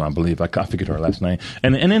Wilkerson, I believe. I forget her last name.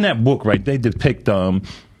 And in that book, right, they depict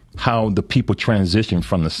how the people transition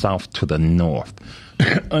from the South to the North.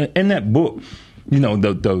 In that book,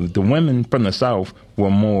 the women from the South were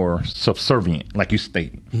more subservient, like you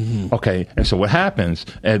state. Mm-hmm. Okay, and so what happens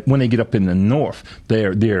when they get up in the North,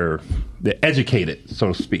 they're educated,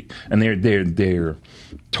 so to speak, and they're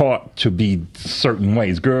taught to be certain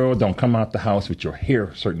ways. Girl, don't come out the house with your hair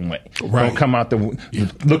a certain way. Right. Don't come out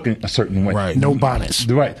looking a certain way. Right. No bonnets.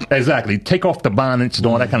 Right. Exactly. Take off the bonnets and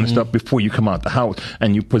all that kind of stuff before you come out the house,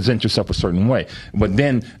 and you present yourself a certain way. But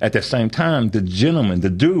then at the same time, the gentleman, the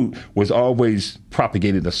dude, was always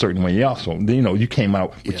propagated a certain way. Also, you came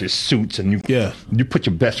out with your suits and you put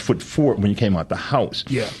your best foot forward when you came out the house.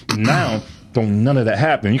 Yeah. Now, don't none of that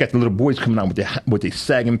happen. You got the little boys coming out with their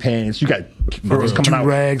sagging pants. You got girls coming out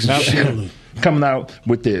rags and shit, coming out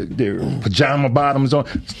with their pajama bottoms on.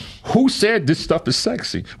 Who said this stuff is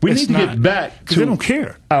sexy? We need to get back to they don't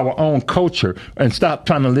care. Our own culture and stop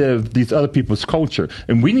trying to live these other people's culture.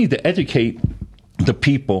 And we need to educate the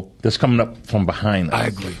people that's coming up from behind us. I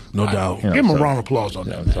agree. No doubt. Give them a round of applause on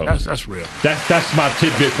that. That's real. That's my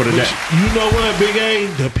tidbit for the day. You know what, Big A?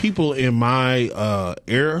 The people in my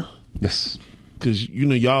era. Yes. Because,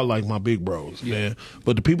 y'all like my big bros, man.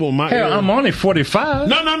 But the people in my era. I'm only 45.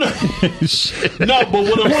 No. No, but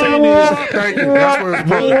what I'm saying is. Thank you. That's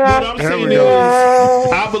what I'm saying is,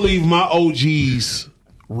 I believe my OGs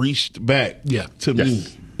reached back to me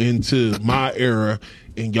into my era,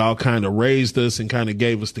 and y'all kind of raised us and kind of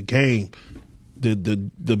gave us the game.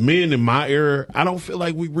 The men in my era, I don't feel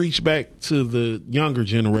like we reached back to the younger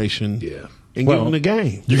generation. Yeah. And give them the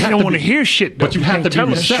game. You don't want to hear shit, though. But you have to be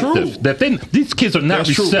receptive. These kids are not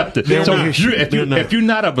receptive. So if you're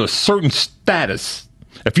not of a certain status,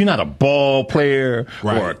 if you're not a ball player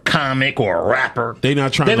or a comic or a rapper, they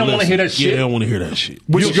don't want to hear that shit. Yeah, they don't want to hear that shit.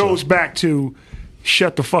 Which goes back to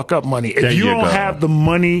shut the fuck up money. If you don't have the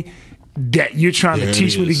money that you're trying to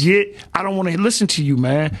teach me to get, I don't want to listen to you,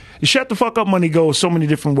 man. The shut the fuck up money goes so many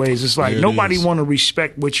different ways. It's like nobody want to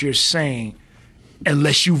respect what you're saying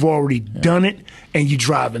unless you've already done it and you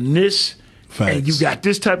driving this Facts. And you got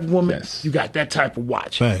this type of woman, you got that type of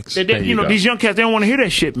watch. Facts. These young cats, they don't want to hear that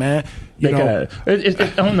shit, man. I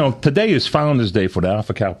don't know. Today is Founders Day for the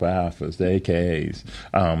Alpha Kappa Alphas, the AKAs.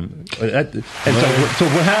 So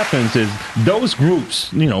what happens is those groups,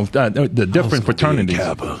 the different fraternities.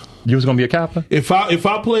 You was gonna be a Kappa? If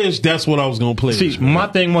I pledged, that's what I was gonna pledge. See, my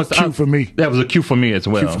thing was Q for me. That was a Q for me as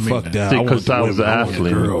well. Fuck that. Because I was an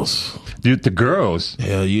athlete. Dude, the girls.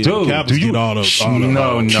 Hell yeah. Dude, do you get all the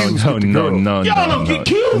No. Y'all don't get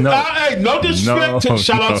Q's. Hey, no disrespect.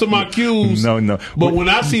 Shout out to my Q's. No. But when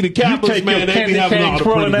I see the Kappas, man, they be having all the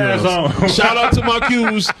pretty girls. Shout out to my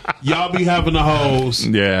Q's. Y'all be having the hoes.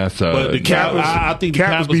 Yeah, so. But the Kappas, I think the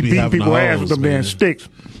Kappas be beating people's ass with them damn sticks.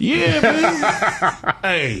 Yeah, man.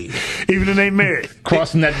 Hey. Even if they married.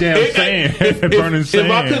 Crossing that damn sand. Burning sand.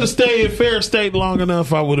 If I could have stayed in Fair State long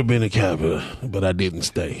enough, I would have been a Kappa. But I didn't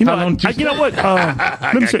stay. You know what?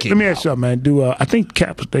 Let me ask you something, man. I think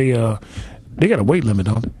Kappas, they got a weight limit,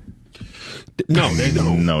 don't they? No, they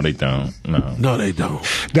don't. No, they don't. No, they don't.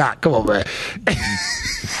 Doc, come on, man.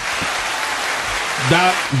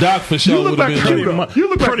 Doc for sure would have been. You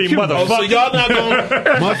look pretty motherfucker. So y'all not gonna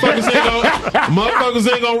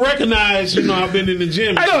motherfuckers ain't gonna recognize. I've been in the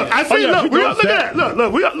gym. Hey, look, I see.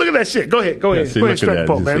 Look at that shit. Go ahead. Go ahead, straight the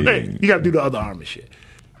pole, man. Hey, you got to do the other arm and shit.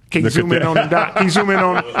 Can you zoom in on the Doc? Can you zoom in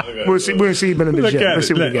on? We'll see you been in the gym. Let's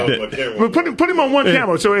see what we got. We'll put him on one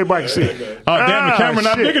camera so everybody can see. Oh, damn, the camera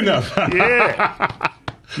not big enough.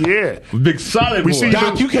 Yeah. Big solid boy.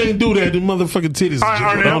 Doc, you can't do that. The motherfucking titties.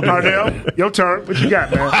 Arnell, your turn. What you got,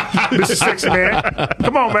 man? Mr. Sexy Man.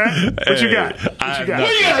 Come on, man. What you got? What you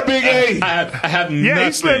got, Big A? I have nothing. Yeah,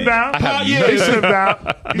 he slipped down. He slipped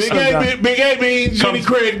down. Big A means Jenny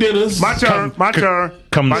Craig dinners. My turn.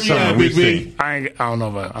 Come to summer, we see. I don't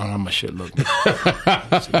know how my shit look.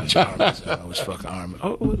 Which arm is that? Which fucking arm?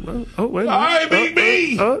 Oh, wait a minute. All right, Big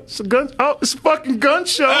B. It's a gun. Oh, it's a fucking gun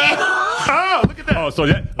show. Oh, look at that. So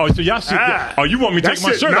y'all see? You want me to take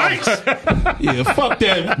my shirt off? Yeah, fuck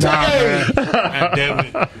that. God damn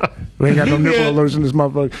it. We ain't got no nipple alerts in this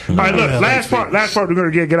motherfucker. All right, look. Last part. We're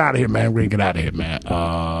gonna get out of here, man. We're gonna get out of here, man.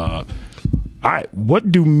 All right.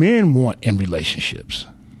 What do men want in relationships?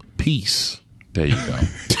 Peace. There you go.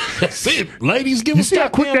 That's it. Ladies, give us see how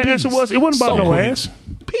quick that answer was? It wasn't about no ass.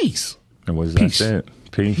 Peace. And what is that said?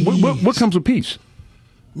 Peace. What comes with peace?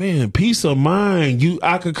 Man, peace of mind.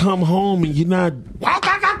 I could come home and you're not.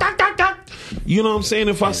 You know what I'm saying?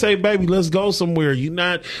 If I say, baby, let's go somewhere, you're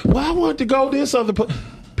not. Well, I want to go this other place.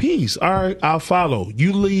 Peace. All right, I'll follow.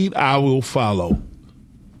 You lead, I will follow.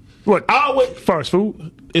 What? As far as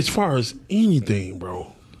food? As far as anything,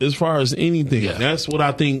 bro. As far as anything. Yeah. That's what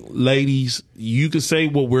I think, ladies, you could say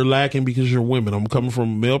what we're lacking because you're women. I'm coming from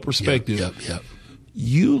a male perspective. Yep.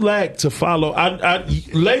 You lack to follow.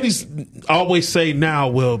 Ladies always say now,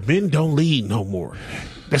 well, men don't lead no more.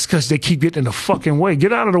 That's because they keep getting in the fucking way.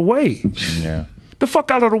 Get out of the way. Yeah. The fuck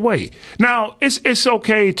out of the way. Now, it's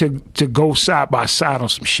okay to go side by side on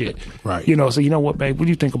some shit. Right. So you know what, babe? What do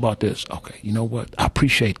you think about this? Okay, you know what? I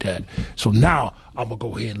appreciate that. So now I'm going to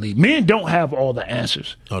go ahead and leave. Men don't have all the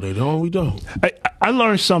answers. Oh, they don't? We don't. I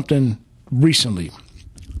learned something recently,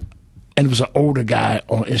 and it was an older guy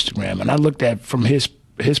on Instagram, and I looked at from his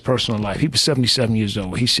personal life. He was 77 years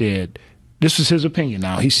old. He said, this was his opinion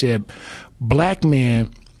now. He said, black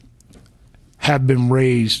men have been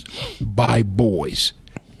raised by boys.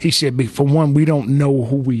 He said, for one, we don't know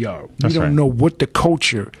who we are. We don't know what the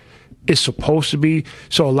culture is supposed to be.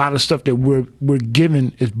 So a lot of stuff that we're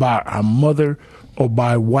given is by our mother or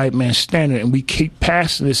by white man standard, and we keep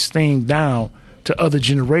passing this thing down to other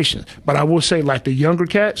generations. But I will say, like the younger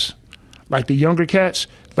cats, like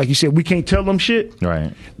you said, we can't tell them shit.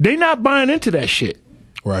 Right. They not buying into that shit.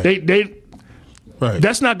 Right. Right.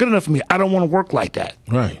 That's not good enough for me. I don't want to work like that.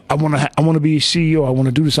 Right. I want to be a CEO. I want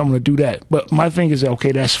to do this. I want to do that. But my thing is,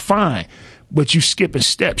 okay, that's fine. But you skipping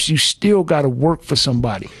steps. You still got to work for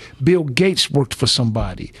somebody. Bill Gates worked for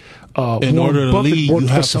somebody. In order to lead, you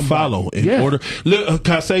have to follow. Look,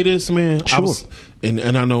 can I say this, man? Sure.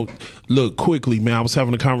 And I know. Look, quickly, man. I was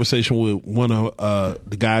having a conversation with one of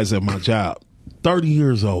the guys at my job. 30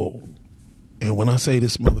 years old, and when I say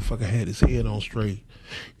this motherfucker had his head on straight.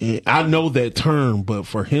 And I know that term, but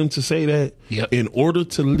for him to say that, in order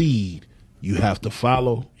to lead, you have to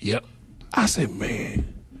follow. Yep. I said,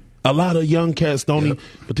 man, a lot of young cats don't even,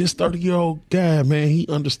 but this 30-year-old guy, man, he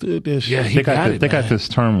understood that shit. Yeah, they got this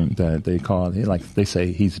term that they call, they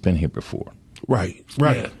say he's been here before. Right.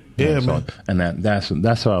 Yeah, man. And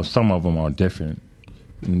that's how some of them are different.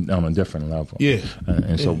 On a different level. Yeah.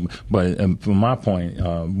 So, but from my point,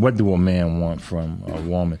 what do a man want from a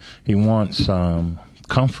woman? He wants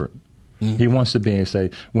comfort. He wants to be and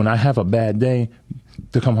say, when I have a bad day,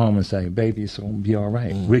 to come home and say, baby, it's going to be all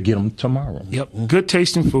right. We'll get them tomorrow. Yep. Good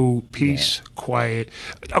tasting food, peace, quiet.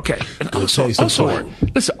 Okay. And also,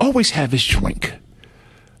 listen, always have his drink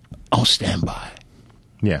on standby.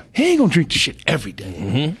 Yeah. He ain't going to drink the shit every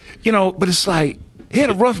day. You know, but it's like, he had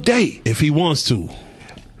a rough day. If he wants to.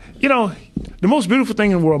 You know, the most beautiful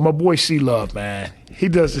thing in the world, my boy C Love, man, he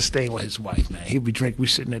does this thing with his wife, man. He'll be drinking, we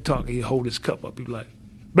sitting there talking, he'll hold his cup up, he'll be like,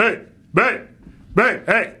 babe,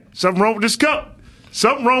 hey, something wrong with this cup.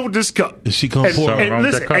 Something wrong with this cup. And she come pour up. And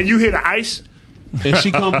listen, and you hear the ice. And she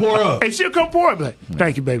come pour up. And she'll come pour up. Like,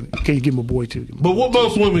 thank you, baby. Can you give my boy too? But what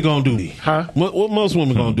most women gonna do? Huh? What most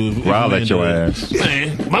women gonna do? If I'll let your ass.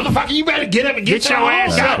 Man, motherfucker, you better get up and get your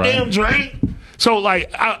ass goddamn drink. So, like,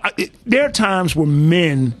 there are times where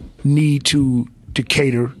men need to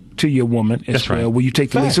cater to your woman as well. Where you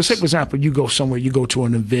take the lead. So, say for example, you go somewhere, you go to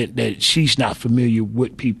an event that she's not familiar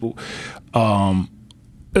with people.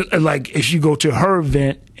 Like if you go to her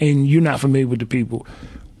event and you're not familiar with the people,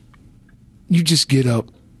 you just get up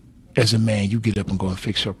as a man. You get up and go and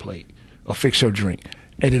fix her plate or fix her drink.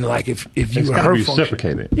 And then, like, if you are her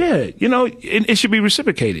reciprocated. Yeah, you know, it should be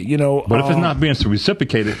reciprocated. You know, but if it's not being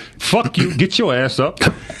reciprocated, fuck you. Get your ass up.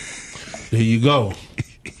 There you go.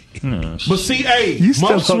 But see,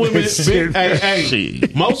 most women,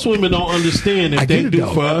 most women don't understand if they do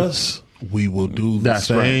for us, we will do the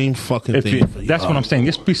same fucking thing for you. That's what I'm saying.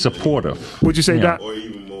 Just be supportive. What'd you say, Doc? Or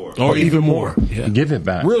even more. Or even more. Yeah. Give it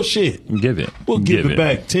back. Real shit. Give it. We'll give it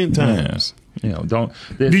back 10 times. Yeah. You know, don't.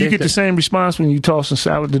 Do you get the same response when you toss some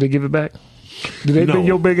salad? Do they give it back? Do they bend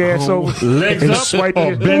your big ass over? Legs and up swipe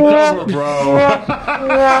or it? bent over, bro.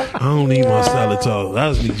 I don't need my salad toss. I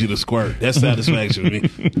just need you to squirt. That's satisfaction to me.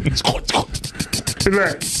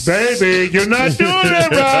 Baby, you're not doing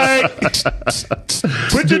it right.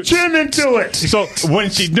 Put your chin into it. So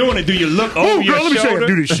when she's doing it, do you look over your let me shoulder?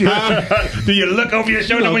 do this shit. Do you look over your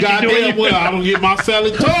shoulder when she's doing it? Well, I don't get my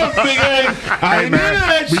salad tossed, big ass. I ain't into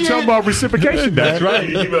that We shit. talking about reciprocation, man. That's right.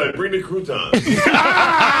 You better bring the croutons.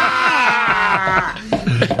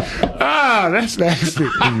 That's nasty.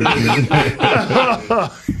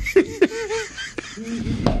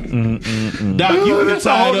 Doc, you get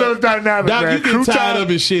tired whole of dynamic, Doc, man. you get tired of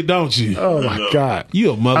his shit, don't you? Oh my God.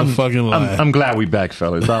 You a motherfucking liar. I'm glad we back,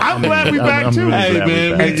 fellas. I'm glad we back, too. really Hey, glad we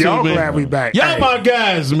man, back. me And too, y'all man. glad we back. Y'all Hey. my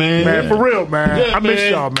guys, man. Man, for real, man. Yeah, I miss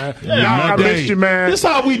man. y'all, man. Yeah, I miss you, man. This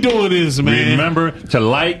how we doing this, man. Remember to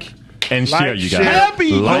like and share, you guys. share.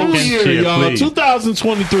 Happy Like New and Year, share, y'all. please.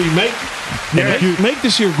 2023. Make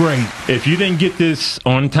this year great. If you didn't get this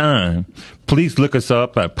on time, please look us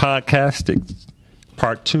up at Podcastic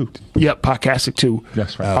Part 2. Yep, Podcastic 2.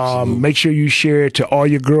 That's right. Make sure you share it to all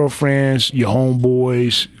your girlfriends, your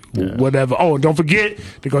homeboys, whatever. Oh, don't forget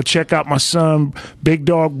to go check out my son Big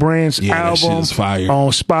Dog Brand's that shit album is fire. on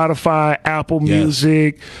Spotify, Apple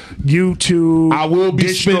Music, YouTube. I will be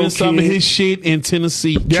spinning DistroKid. some of his shit in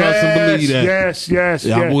Tennessee. Trust and believe that. Yes.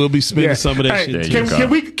 I will be spinning some of that Hey,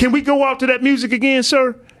 shit. Can we go out to that music again,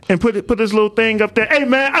 sir? And put this little thing up there. Hey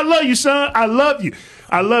man, I love you, son. I love you.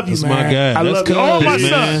 I love you, That's man. my guy. I That's love you. All my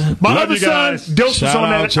good, man. sons. My Love other you son, guys. Dose was Shout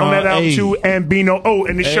on out, that y'all. album Hey. too, and Bino. Oh,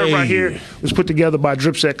 and this shirt right Hey. here was put together by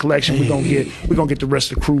Dripset Collection. We're gonna get the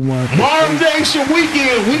rest of the crew one. Marvin Nation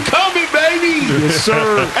weekend. We coming, baby. Yes,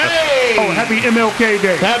 sir. Hey. Oh, happy MLK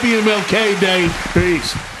Day. Happy MLK Day.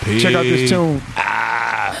 Peace. Peace. Check out this tune.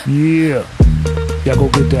 Yeah. Y'all go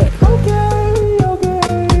get that.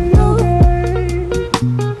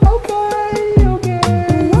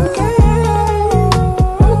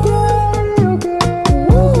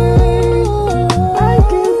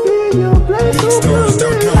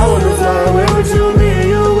 I wanna fly away with you, me and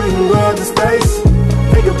you, we can go out to space.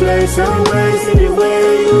 Take a place, anyways,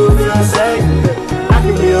 anywhere you feel safe. I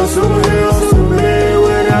can be a superhero, Superman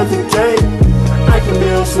without the cape. I can be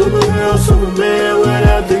a superhero, Superman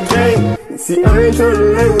without the cape. See, I ain't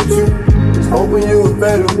tryna lay with you, just hoping you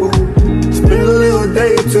available. Spend a little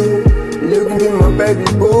day or two, and you can be my baby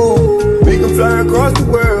boo. We can fly across the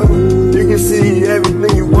world, you can see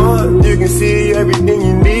everything you want, you can see everything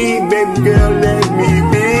you need. Baby girl, let me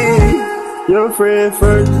be your friend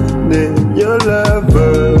first, then your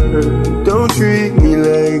lover. Don't treat me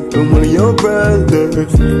like I'm one of your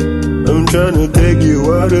brothers. I'm tryna take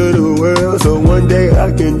you out of the world, so one day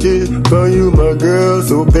I can just call you my girl.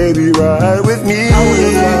 So baby, ride with me. I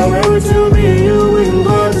wanna fly away with you, me and you, we can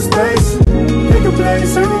go out to space. Pick a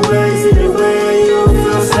place, certain place, anywhere you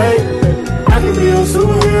feel safe. I can be a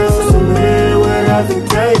superhero, Superman without the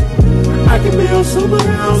cape. I can be a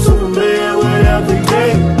superhero, Superman without the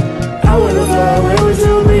cape. I wanna fly away with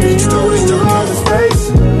you, me and you, we can go out to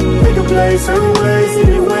space. Pick a place, certain place,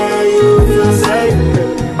 anywhere you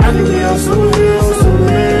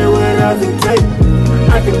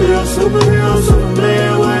superhero,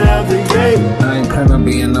 Superman without the cape. I ain't planning on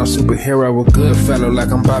being no superhero, a good fellow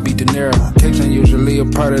like I'm Bobby De Niro. Kicks ain't usually a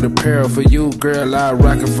part of the peril. For you, girl, I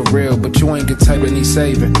rock it for real, but you ain't the type that need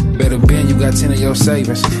saving. Better bend, you got 10 of your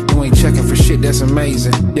savings. You ain't checking for shit, that's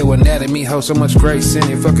amazing. Your anatomy holds so much grace in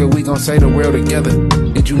it. Fuck it, we gon' say the world together.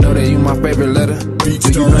 Did you know that you my favorite letter? Do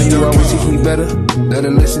you know you always teach me better? Let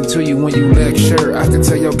her listen to you when you lecture. I can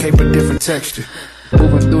tell your cape a different texture.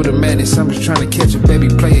 Moving through the madness, I'm just trying to catch a baby,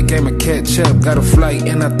 play a game of catch up. Got a flight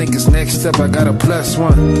and I think it's next up, I got a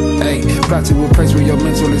 +1. Hey, fly to a place where your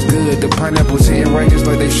mental is good. The pineapples hitting right just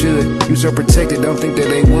like they should. You so protected, don't think that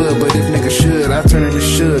they would, but if niggas should, I turn into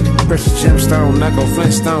should. Precious gemstone, knock on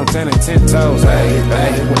Flintstone, 10 and 10 toes. Hey,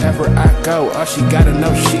 hey, wherever I go, all she gotta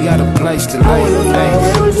know, she got a place to lay.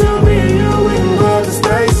 Hey.